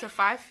yourself up to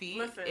 5 feet.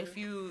 Listen, if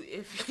you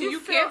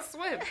can't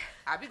swim.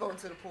 I be going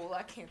to the pool.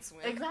 I can't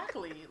swim.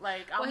 Exactly.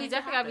 Like, well, he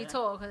definitely got to be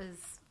tall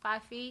because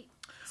 5 feet.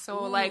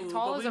 So, like,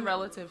 tall is a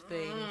relative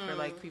thing for,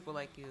 like, people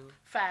like you.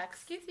 Facts.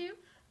 Excuse you.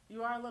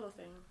 You are a little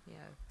thing. Yeah.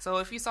 So,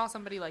 if you saw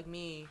somebody like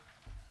me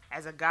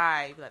as a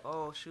guy, you'd be like,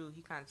 oh, shoot,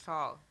 he kind of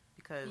tall.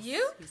 Because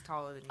he's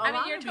taller than you. I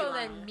mean, you're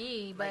taller than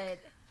me, but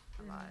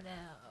like,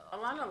 no.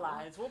 Alana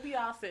lies. We'll be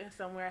out sitting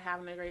somewhere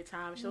having a great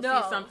time. She'll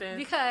see something,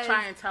 because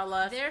try and tell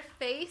us. Their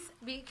face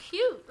be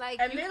cute. Like,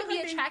 and you can be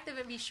attractive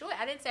and be short.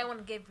 I didn't say I want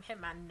to give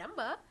him my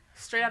number.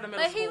 Straight out of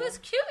middle school. But he was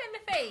cute in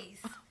the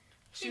face.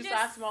 Shoe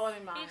size smaller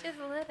than mine. He's just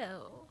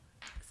little.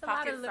 It's a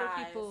lot of little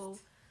people,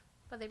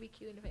 but they be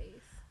cute in the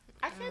face.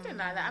 I can't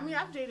deny that. I mean,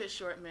 I've dated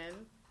short men.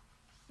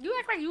 You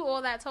act like you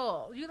all that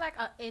tall. You like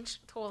an inch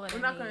taller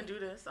than me. We're not going to do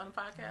this on the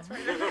podcast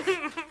right now.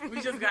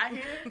 We just got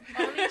here.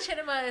 Only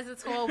Chinema is a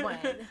tall one.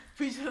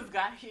 We just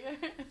got here.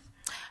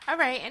 All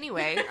right,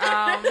 anyway.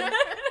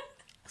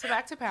 So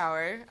back to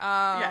Power.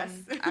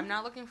 Yes. I'm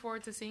not looking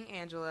forward to seeing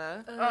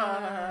Angela.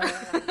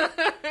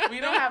 We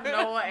don't have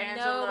Noah,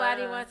 Angela.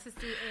 Nobody wants to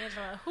see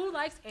Angela. Who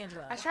likes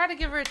Angela? I tried to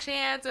give her a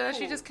chance, and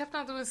she just kept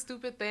on doing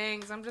stupid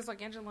things. I'm just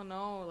like, Angela,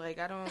 no. Like,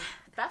 I don't...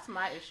 That's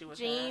my issue with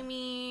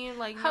Jamie, her.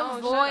 Like,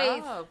 her no,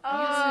 voice. Shut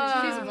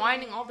up. She's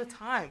whining all the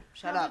time.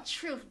 Shut up. The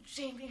truth,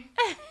 Jamie.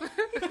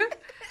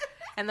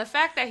 And the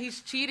fact that he's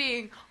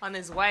cheating on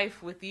his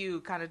wife with you,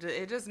 kind of,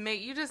 it just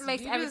makes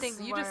everything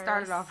worse. You just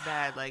started off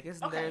bad. Like,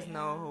 there's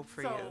no hope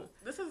for you.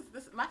 This is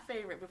my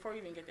favorite. Before we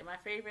even get there, my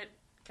favorite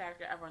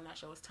character ever on that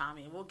show was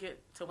Tommy, and we'll get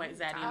to White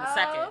Zaddy in a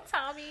second. Oh,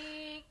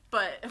 Tommy!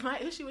 But my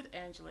issue with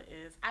Angela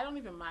is I don't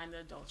even mind the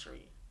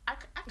adultery. I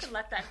can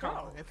let that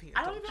go.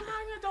 I don't even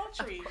mind the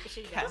adultery.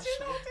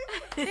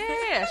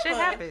 Yeah, shit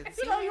happens.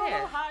 You know, you're a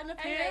little hot in the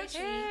pants.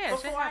 Yeah,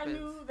 before I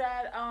knew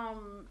that,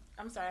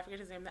 I'm sorry, I forget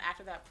his name. The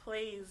actor that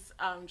plays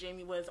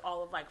Jamie was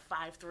all of like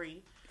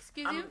 5'3".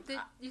 Excuse you? Did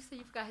you say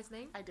you forgot his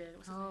name? I did.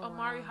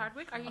 Omari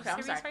Hardwick. Are you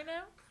serious right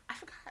now? I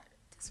forgot.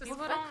 People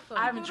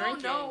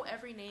don't know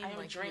every name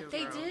like drinking.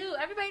 They do.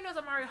 Everybody knows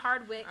Omari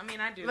Hardwick. I mean,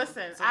 I do.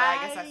 Listen, so I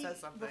guess that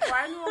says something. Before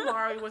I knew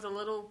Omari was a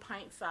little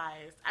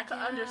pint-sized, I could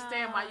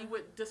understand why you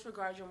would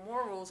disregard your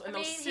morals. And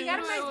he got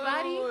a nice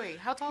body. Wait.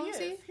 How tall is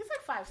he? He's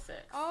like 5'6".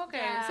 Oh, okay.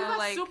 Yeah. So he's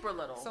like super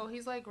little. So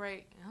he's like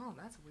right. Oh,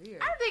 that's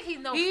weird. I don't think he's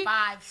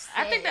 5'6".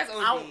 I think that's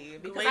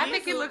OD. Because I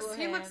think he looks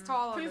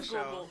tall on the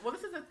show. Google. Well,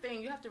 this is the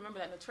thing. You have to remember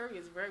that Notori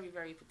is very,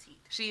 very petite.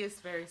 She is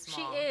very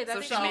small. She is. So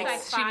she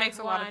makes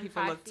a lot of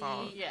people look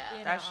tall. Yeah,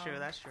 that's true.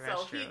 That's true.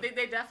 So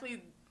they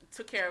definitely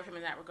took care of him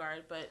in that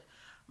regard. But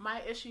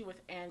my issue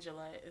with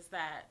Angela is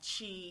that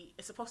she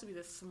is supposed to be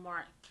this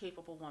smart,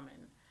 capable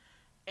woman,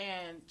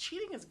 and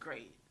cheating is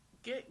great.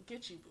 Get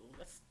you, boo.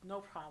 That's no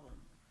problem.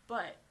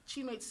 But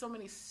she made so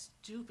many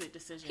stupid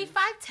decisions. He's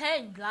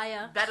 5'10",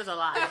 liar. That is a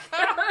lie.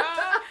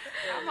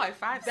 I'm like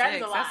 5'6". That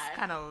is a lie. That's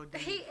kind of OD.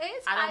 He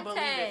is 5'10". I don't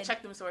believe it.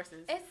 Check them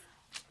sources. Who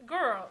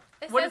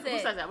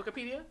says that?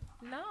 Wikipedia?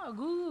 No,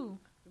 Google.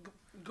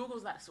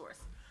 Google's not a source.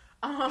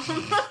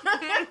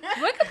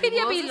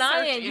 Wikipedia be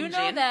lying. You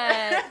know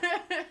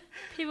that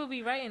people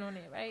be writing on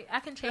it, right? I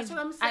can change. That's what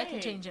I'm saying. I can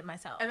change it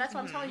myself. And that's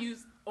what I'm telling you.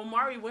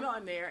 Omari went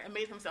on there and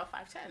made himself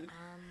 5'10".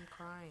 I'm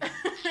crying.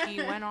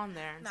 He went on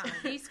there. Nah,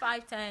 he's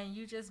 5'10".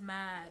 You just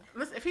mad.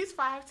 Listen, if he's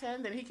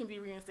 5'10", then he can be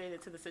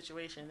reinstated to the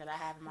situation that I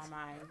have in my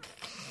mind.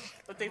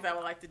 The things I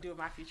would like to do in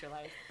my future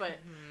life. But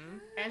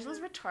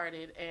Angela's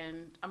retarded,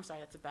 and I'm sorry,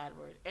 that's a bad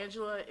word.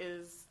 Angela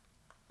is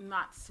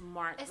not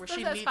smart where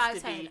she needs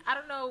to be. I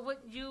don't know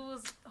what who All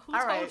told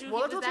right. you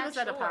Well, he was let's that go to the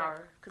set of short.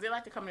 power because they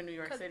like to come to New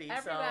York City.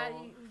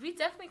 We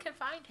definitely can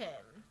find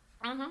him.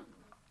 Mm-hmm.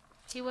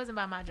 He wasn't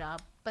by my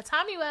job, but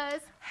Tommy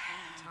was.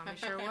 Tommy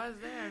sure was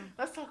there.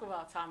 Let's talk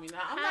about Tommy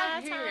now. I'm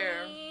not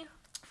here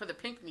for the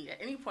pink meat at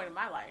any point in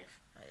my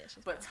life,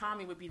 but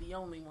Tommy would be the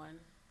only one.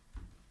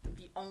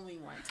 The only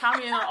one.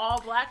 Tommy in an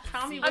all black.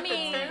 Tommy with the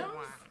Timbs.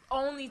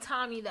 Only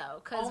Tommy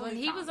though, because when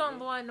he was on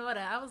Law and Order,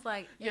 I was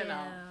like,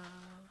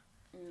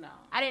 No.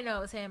 I didn't know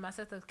it was him. My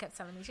sister kept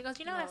telling me. She goes,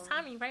 that's No.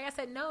 Tommy, right? I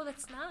said, no,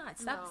 that's not.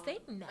 Stop saying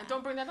that. And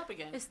don't bring that up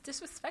again. It's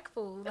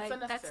disrespectful. That's Like,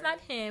 that's unnecessary. not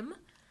him.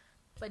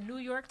 But New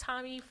York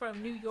Tommy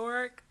from New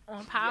York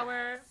on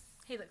Power,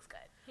 he looks good.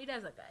 He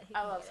does look good. He I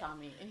can love get it.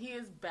 Tommy, and he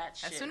is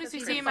batshit. As soon as you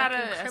he's see a him out of,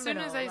 fucking as soon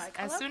as criminal. Like,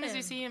 I as love soon as you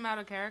him. see him out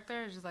of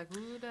character, it's just like,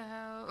 who the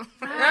hell?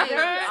 Right.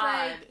 It's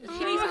God. like,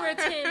 he needs to wear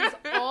Timbs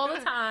all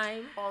the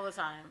time all the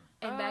time.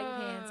 and baggy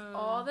pants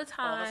all the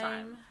time.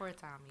 time. Poor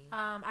Tommy.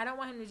 I don't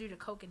want him to do the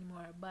coke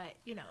anymore, but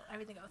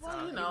everything else.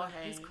 Well,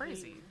 hey, he's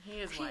crazy. He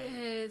is he white.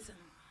 is.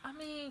 I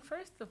mean,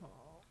 first of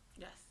all,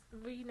 Yes.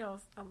 we know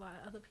a lot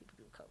of other people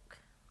do coke.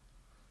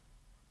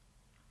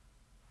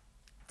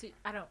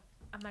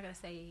 I'm not gonna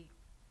say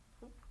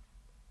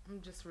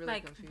I'm just really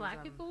like confused.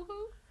 black people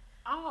who.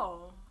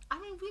 Oh, I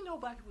mean, we know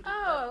black people do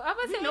Oh, I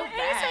was We saying, know ain't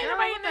that. saying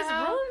nobody in What the this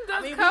hell? room does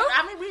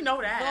I mean, coke. we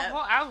know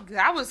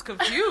that. I was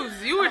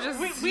confused. You were just,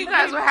 We you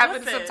guys were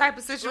having listen, some type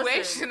of situation.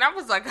 listen. I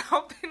was like, I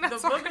hope they're not The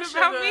talking book of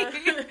about sugar,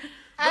 me.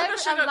 book of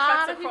sugar A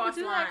lot cuts of people across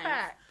do lines. like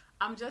that.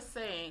 I'm just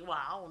saying. Well,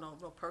 I don't know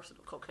no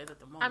personal cokeheads at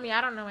the moment. I mean, I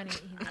don't know any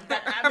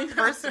either.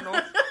 Personal.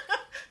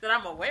 that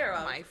I'm aware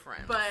of. My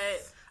friend. But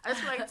I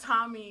just feel like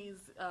Tommy's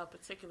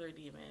particular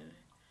demon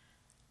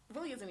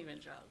really isn't even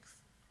drugs.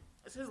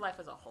 It's his life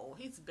as a whole.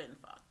 He's been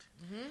fucked.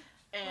 Mm-hmm.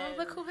 And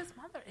Well, look who his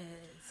mother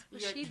is.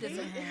 What she Kate- did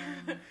to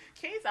him.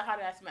 Kate's a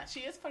hot ass mess.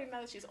 She is funny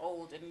now that she's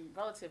old and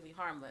relatively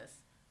harmless,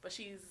 but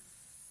he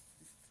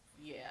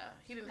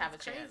didn't have a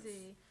chance.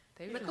 Crazy.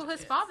 They've Look just, who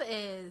his father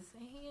is.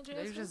 Ain't he in jail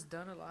they've too? just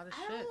done a lot of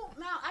I shit.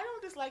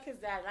 don't dislike his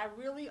dad. I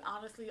really,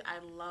 honestly, I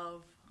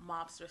love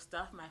mobster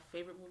stuff. My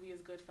favorite movie is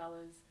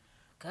Goodfellas.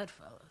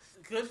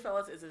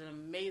 Goodfellas is an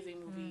amazing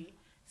movie.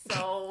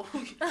 So,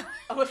 I'll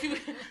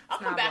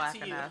come not back black to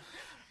you. enough.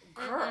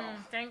 Girl.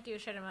 Thank you,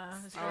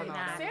 Shinema. It's Oh, really no,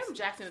 nice. Sam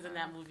Jackson is in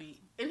that movie,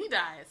 and he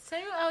dies.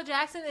 Samuel L.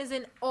 Jackson is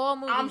in all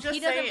movies. I'm just He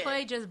doesn't saying.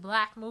 play just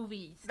black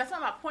movies. That's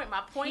not my point.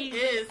 My point He's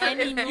is, in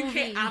any you movie.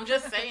 can't, I'm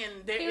just saying,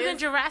 there He was in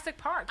is. Jurassic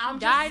Park. He I'm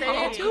died just in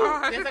saying, it too.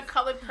 God. there's a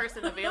colored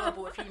person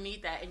available if you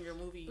need that in your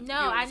movie. No, viewing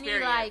I need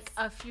experience. like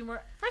a few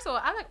more. First of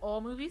all, I like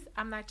all movies.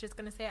 I'm not just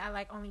gonna say I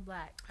like only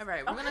black. All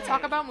right, we're gonna Okay.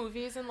 talk about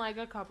movies in like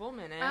a couple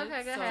minutes.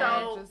 Okay, go ahead.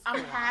 So just I'm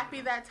go on. happy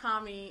that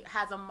Tommy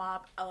has a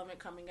mob element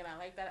coming in. I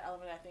like that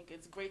element. I think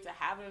it's great to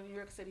have it in New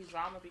York City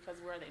drama because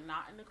where are they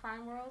not in the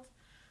crime world?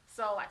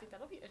 So I think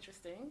that'll be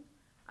interesting.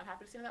 I'm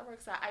happy to see how that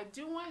works out. I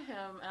do want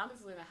him, and I don't think this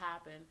is going to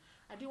happen,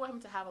 I do want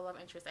him to have a love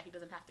interest that he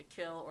doesn't have to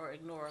kill or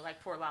ignore,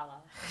 like poor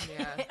Lala.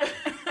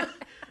 Yeah.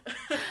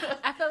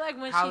 I feel like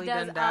when Holly she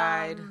does, done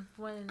died.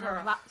 when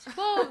Girl.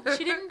 well,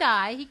 she didn't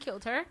die. He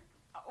killed her.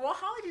 Well,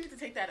 Holly needed to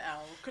take that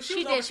L. Cause She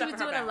was did. She overstepping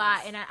was her doing a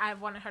bounds. lot, and I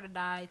wanted her to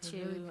die too.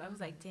 really I was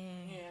like,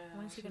 dang, Yeah,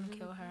 when's he gonna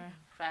kill her?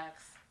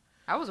 Facts.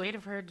 I was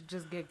waiting for her to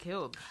just get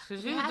killed.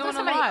 'Cause she Yeah, was I thought doing a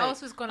somebody lot.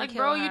 else was gonna like, kill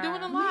bro, her. you're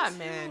doing a Me lot, too,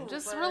 man.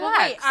 Just but- relax.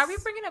 Wait, are we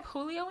bringing up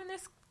Julio in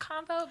this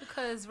convo?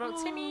 Because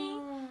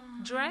Rotimi,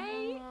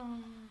 Dre.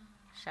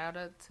 Shout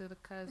out to the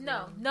cousin.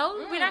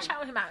 No, we're not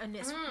shouting him out in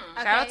this.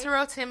 Shout out to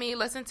Rotimi.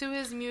 Listen to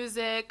his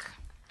music.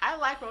 I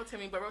like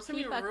Rotimi, but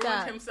He Rotimi fucked ruined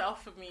up.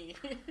 himself for me.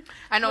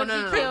 I know, When no,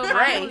 he no, killed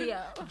no.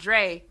 Julio.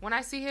 Dre. When I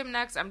see him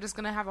next, I'm just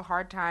gonna have a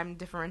hard time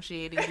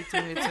differentiating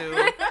between the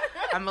two.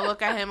 I'm gonna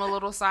look at him a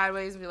little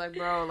sideways and be like,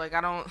 bro, like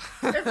I don't,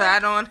 I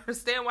don't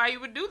understand why you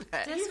would do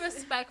that.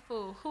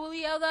 Disrespectful.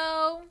 Julio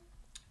though.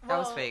 That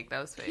was Well, fake.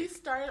 That was He fake.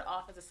 started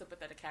off as a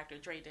sympathetic character.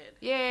 Dre did.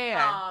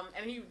 Yeah.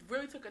 And he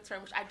really took a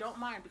turn, which I don't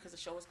mind because the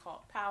show is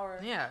called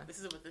Power. Yeah. This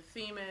is what the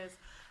theme is.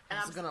 And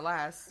This is gonna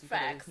last. You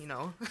Facts. gotta, you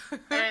know.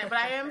 but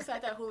I am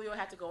sad that Julio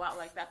had to go out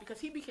like that because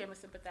he became a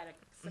sympathetic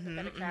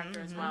character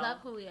as well. I love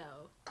Julio.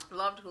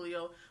 Loved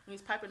Julio. When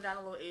he's piping down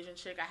a little Asian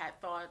chick, I had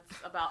thoughts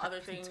about other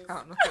things. I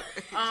don't know.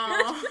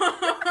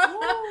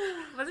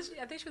 Wasn't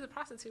she? I think she was a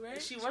prostitute,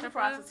 right? She was a Stripper?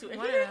 prostitute, and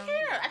One he of didn't them.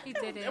 care. I He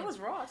think didn't. it was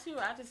raw too.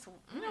 I just,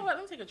 you know what?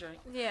 Let me take a drink.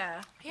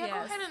 Yeah. Yeah, go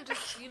Yes. ahead and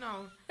just, you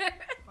know.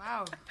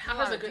 Wow. That A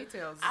was lot a of good-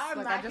 details. It's I'm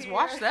like not I just here.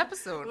 watched the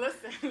episode.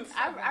 Listen,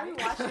 I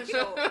rewatched the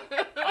show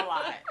a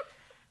lot,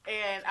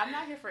 and I'm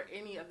not here for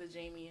any of the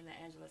Jamie and the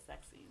Angela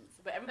sex scenes,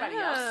 but everybody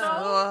else. So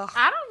Ugh.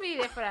 I don't be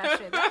there for that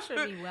shit. That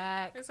should be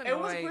whack. It's it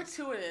was annoying.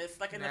 gratuitous,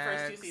 like in the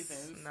first two Next.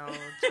 seasons. No, I was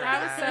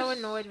trash. so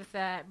annoyed with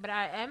that, but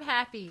I am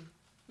happy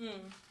Mm,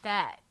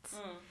 that mm.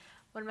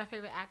 one of my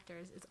favorite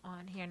actors is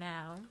on here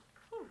now.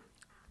 Who?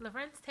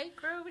 Lorenz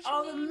Tate-Girl, what you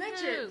Oh, the mean, midget.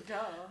 dude?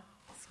 Duh.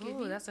 Excuse Ooh,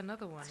 me? that's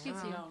another one. Excuse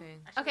Wow, you. No. okay.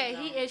 Okay,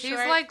 he is He's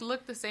short. like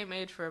looked the same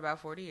age for about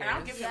 40 years. And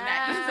I'll give him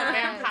that. He's a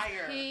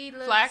vampire. He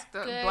looks Black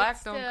good don't crack.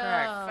 still.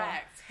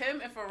 Facts.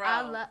 Him and I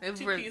Pharrell. love- It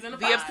Two were peas in a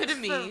the pod.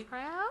 epitome.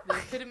 Pharrell? The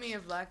epitome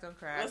of black don't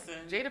crack. Listen.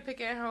 Jada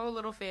Pinkett and her whole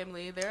little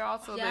family, they're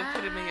also the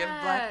epitome of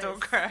black don't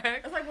Yes.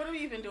 crack. It's like, what are we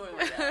even doing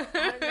with that?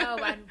 I don't know,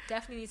 but I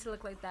definitely need to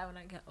look like that when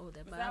I get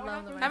older. But that I what love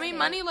happens? Lorenz I mean, Tate.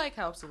 money like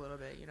helps a little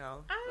bit, you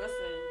know. Listen.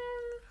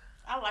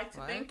 I like to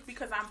What? think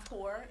because I'm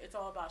poor, it's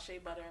all about shea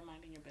butter and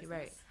minding your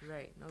business. You're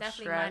right. No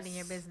Definitely stress. minding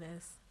your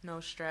business. No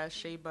stress.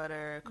 Shea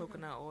butter,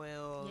 coconut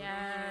oil.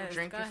 Yes.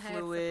 Drink go your ahead,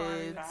 Safari with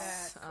fluids.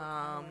 that.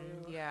 A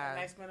Yeah.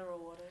 nice mineral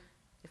water.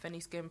 If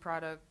any skin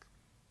product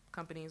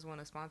companies want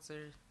to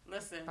sponsor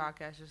Listen,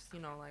 podcasts, just,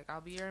 like,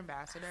 I'll be your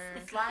ambassador.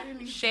 slide in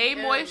these Shea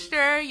DMs.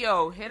 Moisture,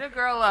 hit a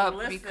girl up.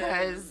 Listen.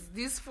 Because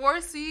these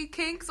 4C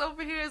kinks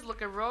over here is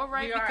looking real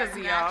right We are because a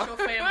of natural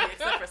y'all. family,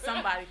 except for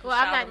somebody who Well,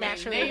 I'm shall not remain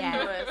natural yet.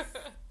 nameless.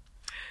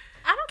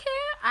 I don't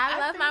care. I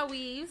love my think-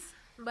 weaves,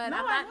 but No,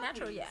 I'm I not love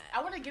natural these. yet.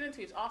 I want to get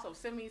into it. Also,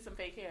 send me some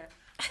fake hair.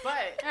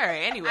 But All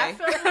right, anyway. I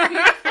feel like it would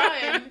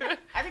be fun.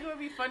 I think it would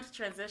be fun to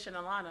transition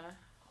Alana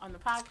on the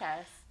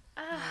podcast.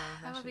 that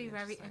That would should be be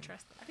very interesting.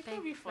 interesting. I think it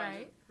would be fun.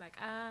 Right? Like,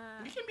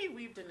 We can be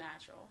weaved and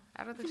natural.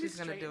 I don't We think can be she's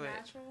going to straight do it.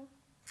 Natural.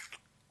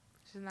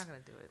 She's not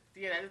going to do it.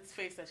 Yeah, that's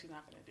face that she's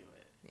not going to do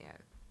it. Yeah.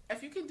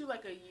 If you can do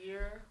like a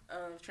year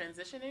of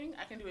transitioning,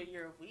 I can do a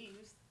year of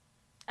weaves.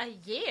 a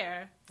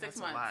year. 6 That's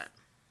months. a lot.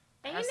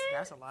 Ain't it?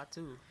 That's a lot,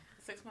 too.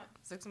 6 months.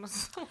 6 months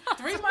is a lot.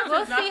 3 months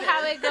We'll is see nothing.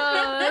 how it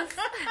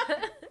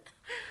goes.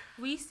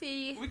 We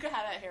see. We could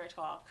have that hair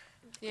talk.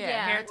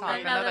 Yeah, hair talk,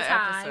 another another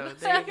time. episode.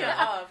 There you Speaking go.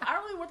 of, I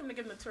really want them to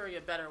give Naturi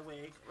a better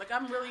wig. Like,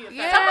 I'm really affected.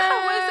 Yeah. Some of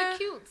her wigs are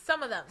cute.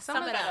 Some of them. Some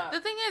of of them. them. The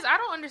thing is, I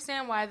don't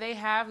understand why they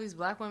have these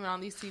black women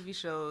on these TV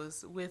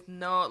shows with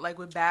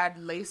with bad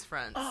lace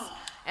fronts.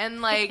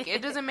 And,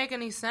 it doesn't make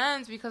any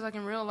sense because,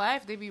 in real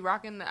life, they be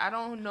rocking, I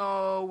don't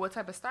know what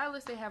type of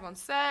stylist they have on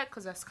set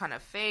because that's kind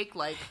of fake.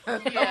 Come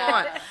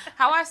on.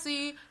 How I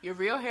see your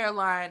real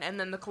hairline and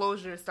then the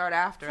closure start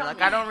after. Tell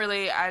me. I don't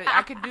really,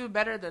 I could do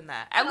better than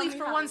that. At Tell least me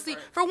for how one this scene.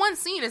 works. For one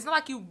scene. It's not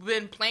like you've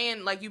been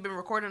playing, you've been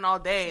recording all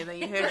day and then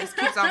your hair just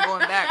keeps on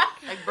going back.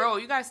 Bro,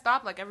 you guys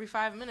stop, every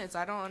 5 minutes.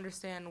 I don't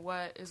understand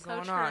what is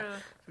going on.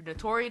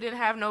 Notori didn't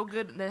have no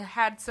good,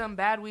 had some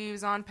bad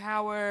weaves on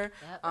Power.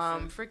 Yep.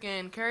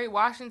 Freaking Kerry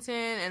Washington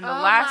and the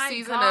Oh last my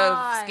season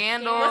God. of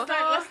Scandal. Let's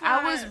not-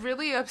 I was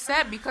really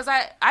upset because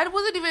I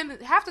wasn't even,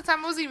 half the time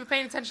I wasn't even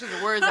paying attention to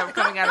the words that were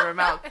coming out of her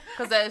mouth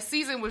because the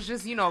season was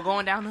just,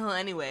 going downhill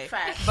anyway.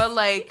 Facts. But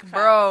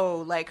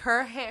bro,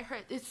 her hair,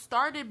 it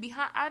started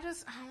behind, I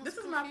was This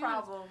is my confused.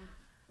 problem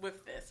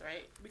with this,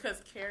 right?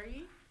 Because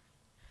Carrie,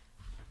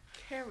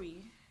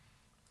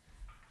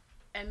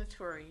 and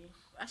Naturi,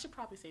 I should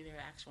probably say their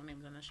actual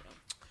names on the show.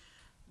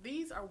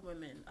 These are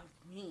women of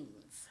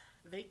means.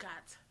 They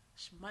got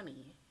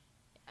money.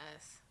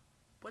 Yes.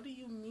 What do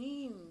you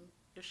mean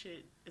your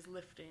shit is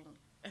lifting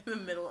in the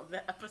middle of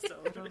the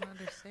episode? I don't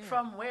understand.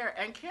 From where?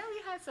 And Carrie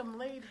had some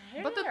laid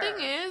hair. But the thing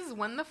is,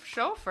 when the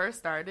show first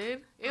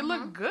started, it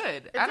looked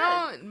good.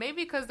 It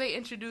Maybe because they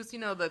introduced,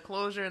 the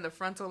closure and the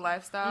frontal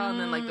lifestyle, and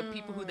then the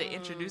people who they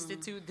introduced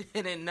it to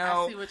didn't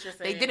know. I see what you're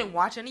saying. They didn't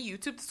watch any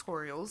YouTube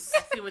tutorials,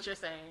 I see what you're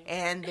saying.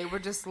 and they were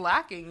just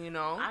lacking,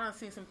 I done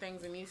seen some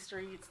things in these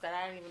streets that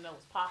I didn't even know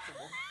was possible.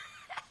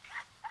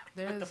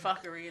 With the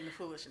fuckery and the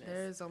foolishness.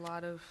 There's a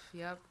lot of,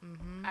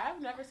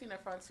 I've never seen a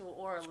frontal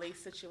or a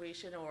lace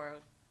situation or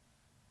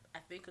I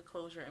think a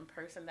closure in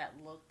person that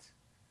looked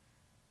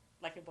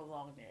like it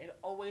belonged there. It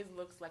always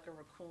looks like a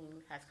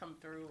raccoon has come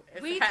through.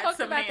 It's We had talked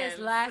some about this hands.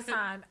 last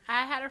time.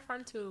 I had a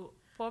frontal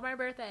for my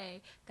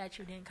birthday that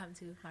you didn't come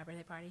to my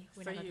birthday party.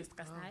 We're So not going to you-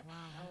 discuss Oh, that. wow.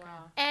 Oh,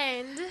 wow.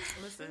 And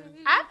Listen,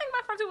 I think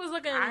my frontal was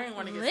looking I didn't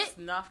want to lit. get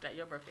snuffed at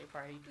your birthday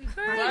party.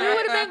 Girl, you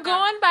would have been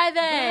gone by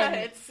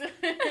then.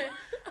 But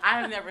I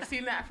have never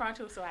seen that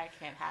frontal, so I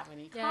can't have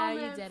any Yeah,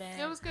 comments. you didn't.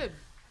 It was good.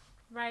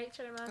 Right,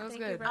 Chidema? That was Thank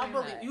good. you very I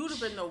believe much. you would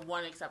have been the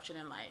one exception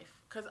in life,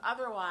 because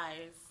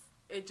otherwise,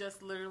 it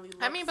just literally. Looks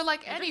I mean, but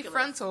any ridiculous.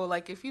 frontal,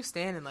 if you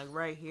standing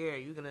right here,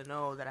 you're gonna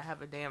know that I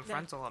have a damn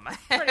frontal on my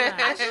Pretty head.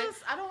 much.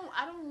 I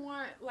don't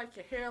want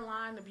your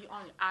hairline to be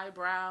on your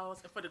eyebrows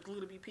and for the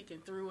glue to be peeking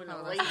through and Oh,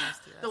 the that's lace,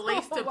 nasty. the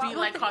lace to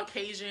Wow. be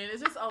Caucasian.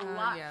 It's just a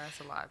lot, Yeah, that's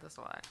a lot. That's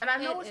a lot. and I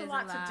know It it's a is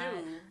lot a lot. to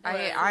do.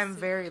 I'm super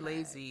very hard.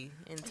 lazy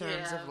in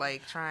terms of Yeah.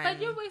 trying.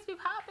 But your wigs be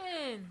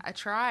popping. I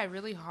try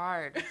really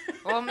hard.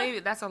 Well, maybe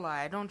that's a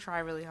lie. I don't try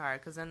really hard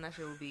because then that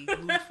shit will be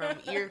glued from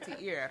ear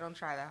to ear. I don't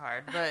try that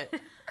hard, but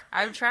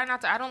I try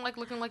not to. I don't like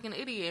looking like an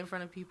idiot in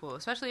front of people,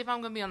 especially if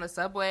I'm gonna be on the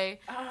subway.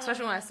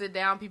 Especially when I sit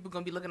down, people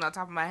gonna be looking on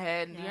top of my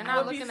head. And Yeah. You're I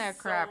not would be looking at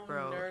so crap,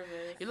 bro.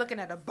 nervous. You're looking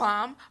at a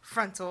bomb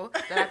frontal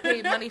that I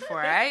paid money for,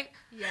 right?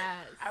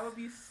 Yes. I would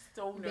be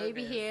so nervous.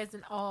 Baby hairs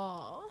and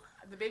all.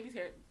 The baby's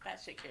hair, that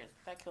shit cares.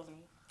 That kills me.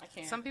 I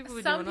can't. Some people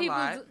are Some doing people a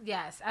lot. do,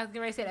 yes, I was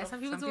going to say that. Some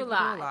people Some do a people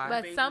do a lot. lot.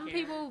 But Baby some hair.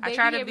 people, I baby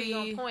try to hair be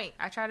on be. point.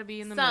 I try to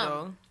be in the Some.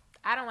 middle.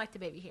 I don't like the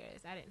baby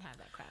hairs. I didn't have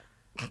that crap.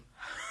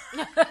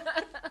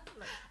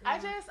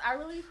 I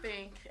really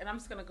think, and I'm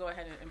just going to go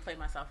ahead and play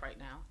myself right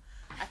now.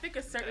 I think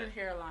a certain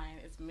hairline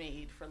is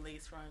made for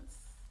lace fronts.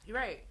 You're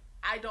right.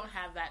 I don't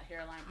have that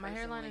hairline. My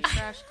hairline is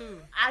personally. trash too.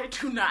 I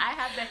do not. I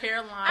have the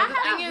hairline. I The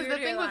have thing a is, weird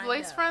the thing with hairline,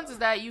 lace though. fronts is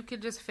that you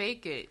could just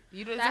fake it.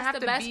 You don't That's have the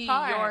to best be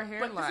part. your But this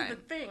hairline. is the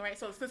thing, right?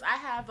 So since I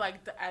have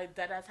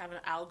Deadass have an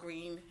Al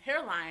Green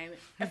hairline,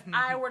 if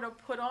I were to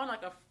put on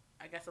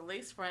a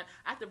lace front,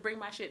 I have to bring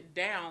my shit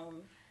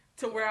down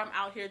to where I'm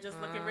out here just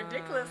looking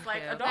ridiculous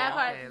like yeah, a That dog.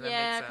 part, Okay, that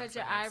yeah, makes because sense,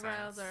 your that makes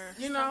eyebrows sense.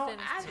 are. You know, something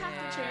I'd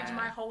have to change Yeah.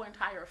 my whole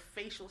entire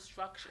facial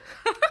structure.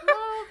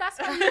 Well, that's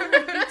why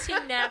you're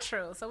team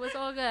natural, so it's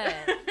all good.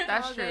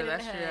 That's All true. good in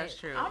That's the true. hood. That's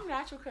true. I'm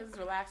natural because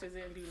relaxers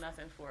didn't do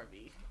nothing for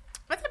me.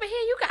 What type of hair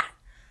you got?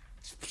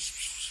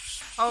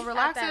 Oh,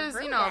 Not that relaxers,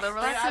 real you know, the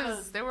guy.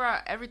 relaxers, they were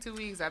every 2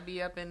 weeks. I'd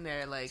be up in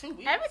there like, 2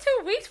 weeks. Every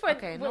 2 weeks for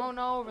okay,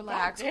 no,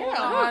 relax. Damn. Hold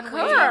on, Oh,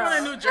 wait. girl.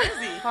 I'm in New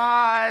Jersey.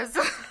 Pause.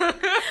 what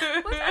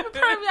type of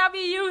perm y'all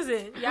be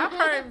using? Y'all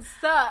perms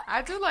suck.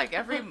 I do like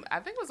I think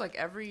it was like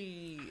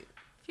every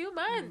Few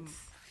months.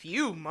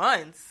 few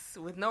months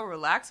with no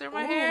relaxer in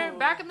my hair. Ooh.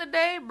 Back in the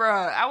day,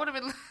 bruh, I would have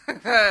been.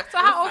 So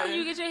how often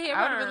you get your hair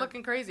I would have permed? been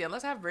looking crazy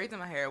unless I have braids in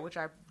my hair, which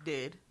I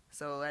did.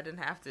 So I didn't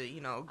have to,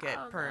 get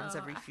Oh, perms no.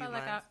 every few I feel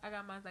months. like I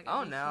got mine like Oh,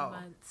 every no.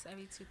 few months,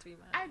 every 2-3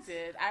 months. I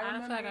did. I I don't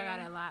remember feel like I got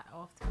it a lot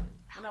often.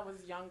 when I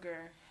was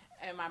younger,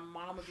 and my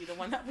mom would be the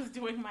one that was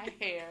doing my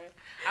hair.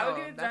 I would Oh,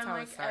 get it that's done how it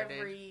like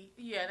started.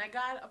 and I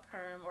got a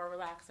perm or a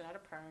relaxer, not a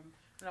perm,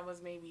 when I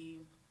was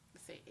maybe,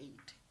 let's say 8,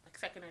 like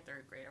 2nd or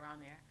 3rd grade,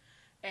 around there.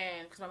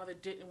 And because my mother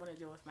didn't want to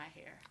deal with my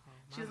hair.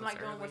 She mine doesn't was like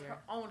dealing with her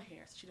earlier. own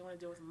hair, so she didn't want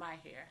to deal with my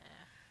hair.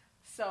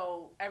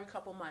 So every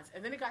couple months.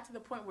 And then it got to the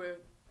point where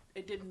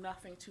it did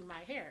nothing to my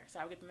hair. So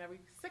I would get them every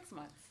 6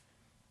 months.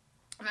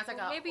 And as I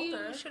got Maybe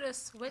older, you should have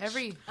switched.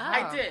 Every-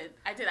 up. I did.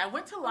 I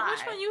went to live.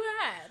 Which one you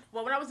had?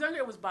 Well, when I was younger,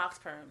 it was box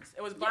perms.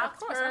 It was Yeah, of box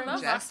course, I perms.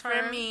 love Just box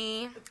for perm.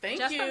 me, Thank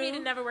Just you. for me,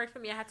 it never worked for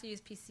me. I had to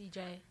use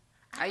PCJ.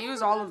 I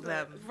use all of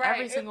them, Right.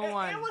 every single It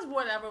one. was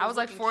whatever. I was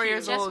like looking 4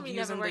 years cute. Just old me never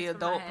using worked the for my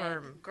adult head.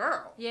 perm.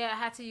 Girl. Yeah, I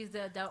had to use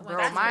the adult one.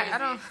 Girl, That's my crazy. I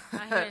don't.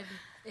 My hair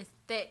is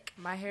thick.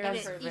 My hair And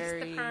is it eats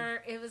very. the perm.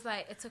 It was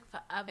like, it took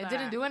forever. It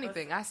didn't do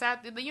anything. I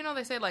sat.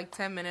 They say like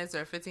 10 minutes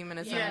or 15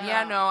 minutes. Yeah.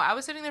 Yeah, no, I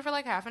was sitting there for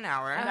like half an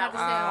hour. I And had that to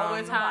was stay all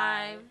always the a lie.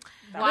 time.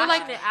 That They're was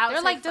like, a Washing lie. it out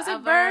they're like, takes does it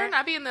forever. burn?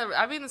 I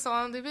be in the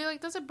salon. They'd be like,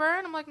 does it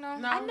burn? I'm like, no.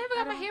 No. I never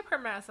got my don't. hair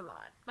perm at a salon.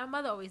 My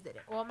mother always did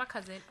it. Or my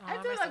cousin. Or I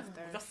my did like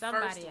sister. the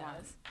Somebody first one.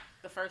 else.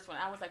 The first one.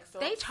 I was like so.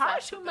 They obsessed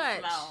charge with too the much.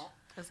 smell.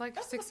 It's like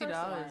That's the first $60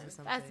 or one.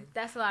 something.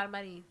 That's a lot of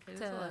money It is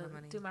to a lot of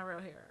money. do my real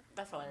hair.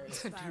 That's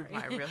hilarious. To do Sorry.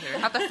 my real hair,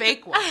 not the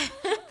fake one,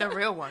 the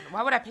real one.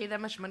 Why would I pay that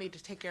much money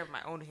to take care of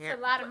my own hair? It's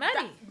a lot of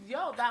money.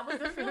 That was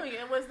the feeling.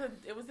 It was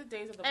the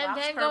days of the And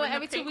box then perm go and the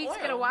every 2 pink weeks, oil.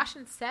 get a wash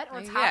and set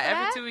on top Yeah, of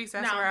every that. 2 weeks.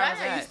 That's Now where I that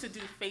was I at. used to do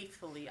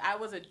faithfully. I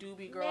was a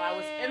doobie girl. I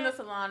was in the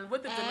salon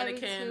with the Every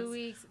 2 Dominicans.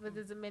 weeks with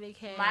the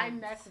Dominicans. My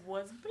neck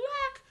was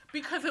black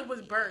because it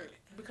was burnt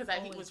because that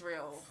heat Always. was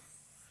real.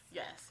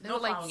 Yes, They no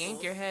would like follicles.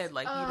 yank your head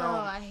like you Oh,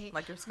 don't I hate.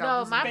 like your scalp.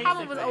 No, is my amazing.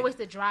 problem was Basically. always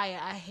the dryer.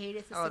 I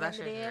hated to Oh, sit that under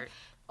shit there. hurt.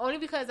 Only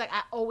because like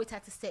I always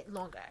had to sit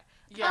longer.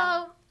 Yeah.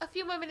 Oh, a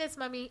few more minutes,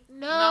 mommy.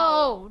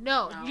 No.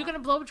 No. You're gonna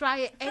blow dry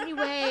it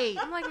anyway.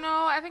 I'm like,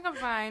 no, I think I'm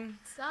fine.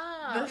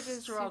 Stop. The You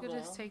could struggle.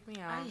 just take me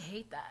I out.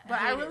 hate that. But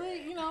I hate it.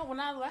 really, when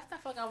I left, I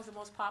felt like I was the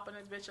most poppin'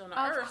 bitch on the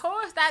Of earth.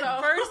 course, that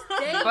So- first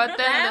day. But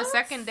then the bounce,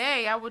 second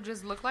day, I would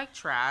just look like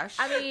trash.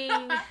 I mean,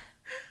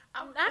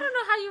 I don't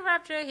know how you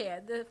wrapped your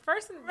hair. The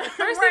first Right.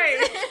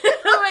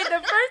 wait, the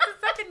first and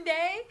second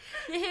day,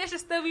 your hair should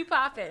still be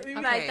popping. okay,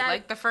 Like that.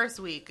 like the first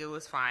week, it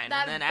was fine,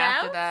 that and then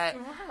after bounce? that,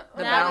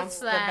 the That bounce, was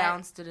the flat.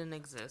 bounce didn't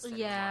exist.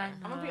 Yeah, anymore.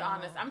 I'm gonna be No.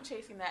 honest. I'm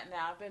chasing that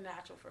now. I've been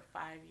natural for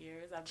 5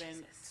 years. I've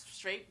been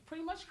straight,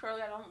 pretty much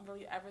curly. I don't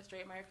really ever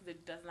straighten my hair because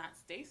it does not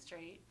stay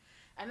straight.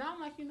 And now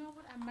I'm like, you know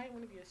what? I might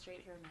want to be a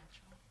straight hair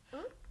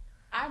natural.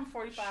 I'm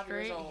 45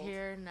 Straight years old.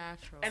 hair,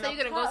 natural. And so a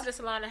you're gonna go puff- to the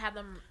salon and have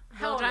them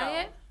Hell blow dry no.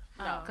 it?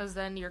 No. Oh. Because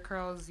then your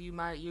curls, you're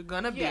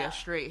gonna be Yeah. a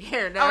straight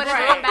hair. Oh, it natural.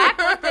 doesn't come back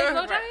once they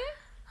blow dry Right. it?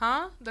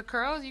 Huh? The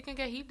curls, you can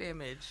get heat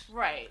damage.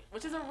 Right,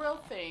 which is a real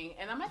thing.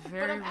 And I'm at the,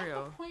 Very but I'm real.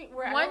 at the point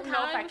where I One don't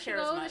know if I time you should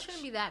care as go, much. it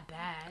shouldn't be that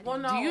bad. Well,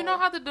 no. Do you know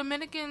how the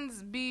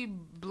Dominicans be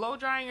blow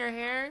drying your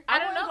hair? I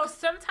don't wanna know. go- 'Cause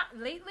sometime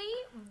lately,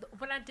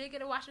 when I did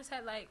get a wash and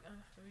set like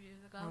a few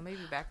years ago, Well,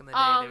 maybe back in the day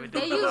they were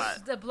they doing a lot.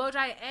 use the blow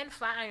dry and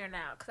flat iron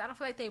now because I don't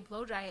feel like they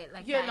blow dry it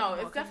like Yeah, that no, anymore,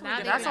 it's 'cause definitely now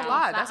they different That's a do now.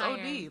 lot. flat That's iron.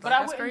 OD. But Like, I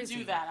that's wouldn't crazy.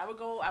 do that.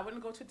 I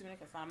wouldn't go to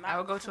Dominican salon. I'm not I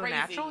would go to a crazy.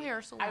 natural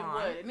hair salon. I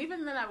would, and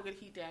even then I would get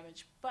heat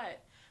damage.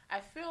 But I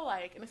feel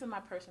like, and this is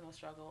my personal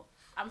struggle,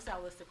 I'm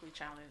stylistically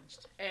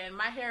challenged, and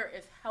my hair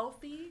is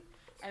healthy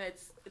and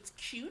it's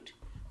cute.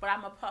 But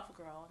I'm a puff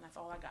girl, and that's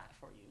all I got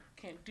for you.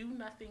 Can't do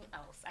nothing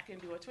else. I can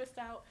do a twist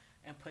out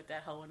and put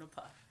that hoe in a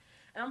puff.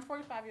 And I'm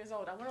 45 years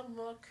old. I want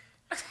to look.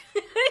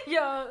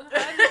 Yo,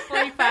 I'm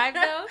 45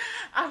 though.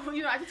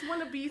 I just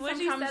want to be. When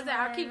she sometimes says that,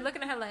 I more- keep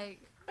looking at her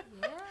like,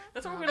 yeah.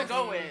 That's what we're gonna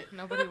go with.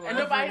 Nobody will And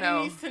ever nobody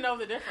know. needs to know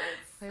the difference.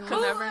 They will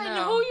Who, never and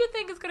know. who you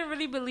think is gonna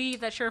really believe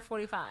that you're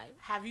 45?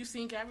 Have you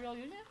seen Gabrielle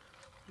Union?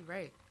 You're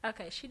right.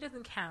 Okay, she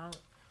doesn't count.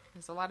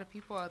 There's a lot of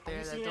people out there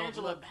Have you that seen don't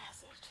Angela look.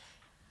 Bassett?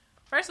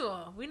 First of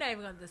all, we're not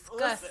even gonna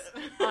discuss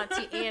Listen.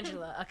 Auntie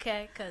Angela,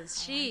 okay?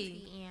 Because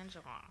she,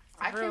 Angela.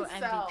 I real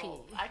can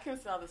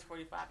MVP. sell this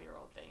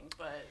 45-year-old thing,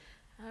 but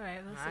all right,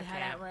 let's see I how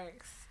can't. that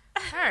works.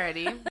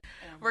 Alrighty.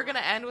 We're gonna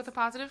end with a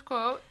positive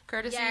quote,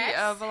 courtesy Yes.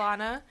 of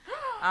Alana.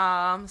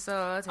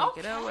 So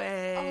take it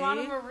away.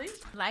 Alana Marie.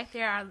 Life,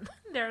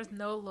 there's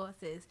no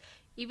losses,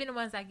 even the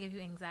ones that give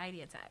you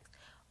anxiety attacks.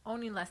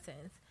 Only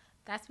lessons.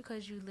 That's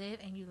because you live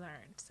and you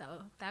learn. So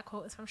that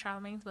quote is from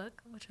Charlamagne's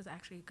book, which was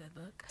actually a good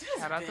book.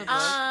 Shout out to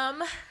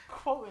book.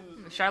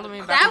 Quoting.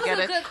 Charlamagne That about to was get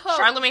a good quote.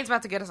 Charlamagne's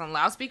about to get us on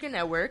Loudspeaker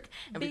Network,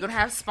 and we're gonna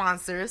have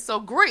sponsors. So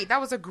great, that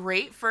was a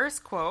great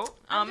first quote.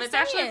 I'm just It's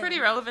actually saying. pretty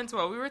relevant to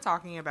what we were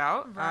talking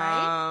about.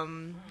 Right.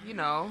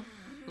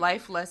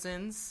 life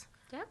lessons.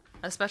 Yep.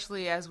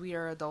 Especially as we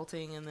are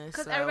adulting in this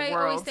Because everybody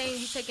always world. saying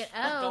you take an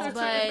L,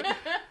 but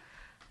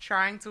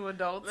Trying to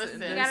adult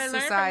Listen, in you you this gotta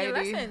learn society.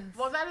 from your lessons.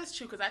 Well, that is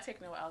true because I take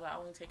no L's. I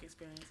only take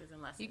experiences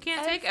and lessons. You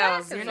can't take Exactly.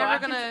 L's. You're So I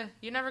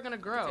never can gonna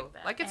grow. take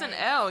that. Like it's an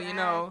L, you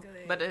know,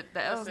 Exactly. but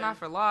the L's Listen. not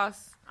for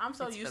loss. I'm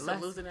so It's used for to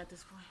less. losing at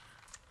this point.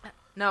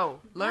 No,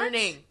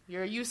 learning.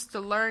 You're used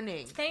to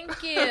learning.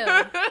 Thank you.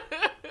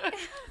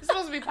 It's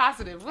supposed to be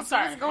positive. What's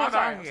sorry. going I'm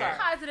sorry. on I'm here? sorry.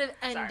 Positive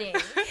ending.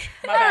 My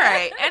All bad.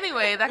 right.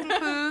 Anyway, that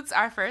concludes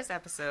our first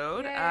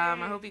episode. Yay. I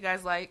hope you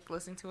guys like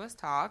listening to us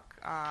talk.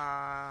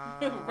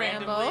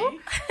 Randomly.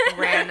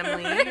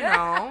 Randomly, you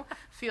know.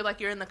 Feel like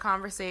you're in the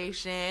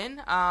conversation.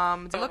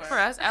 To look for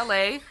us,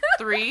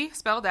 LA3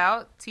 spelled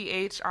out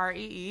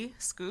THREE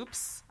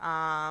Scoops.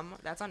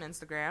 That's on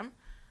Instagram.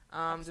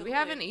 Do we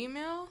have an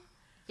email?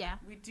 Yeah.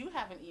 We do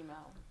have an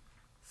email.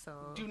 So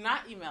Do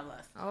not email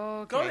us.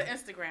 okay. Go to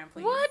Instagram,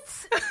 please. What?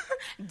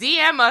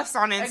 DM us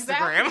on Instagram.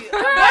 Exactly.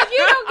 Girl,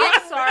 you don't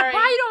get. I'm sorry.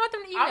 Why you don't want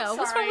them to I'm email?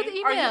 What's wrong with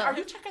the sorry. email? Are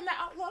you checking the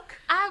Outlook?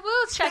 I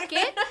will check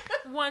it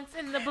once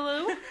in the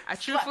blue.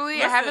 Truthfully, I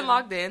Listen. haven't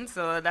logged in,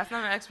 so that's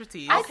not my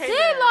expertise. I Okay, did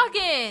then. log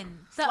in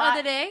the Slide-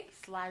 other day.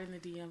 Slide in the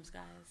DMs,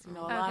 guys. You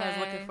know, Alana's Okay.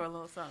 looking for a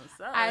little something.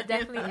 I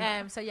definitely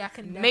am. So y'all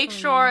can Make definitely-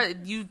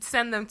 sure you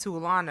send them to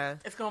Alana.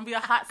 It's gonna be a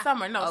hot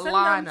summer. No, send them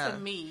Alana. to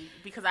me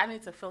because I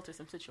need to filter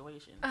some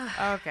situations.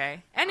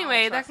 Okay.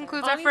 Anyway, that trust her.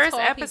 concludes our Only first tall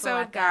people episode,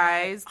 like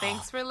that. guys.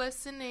 Thanks for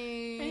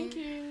listening. Thank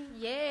you.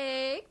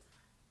 Yay.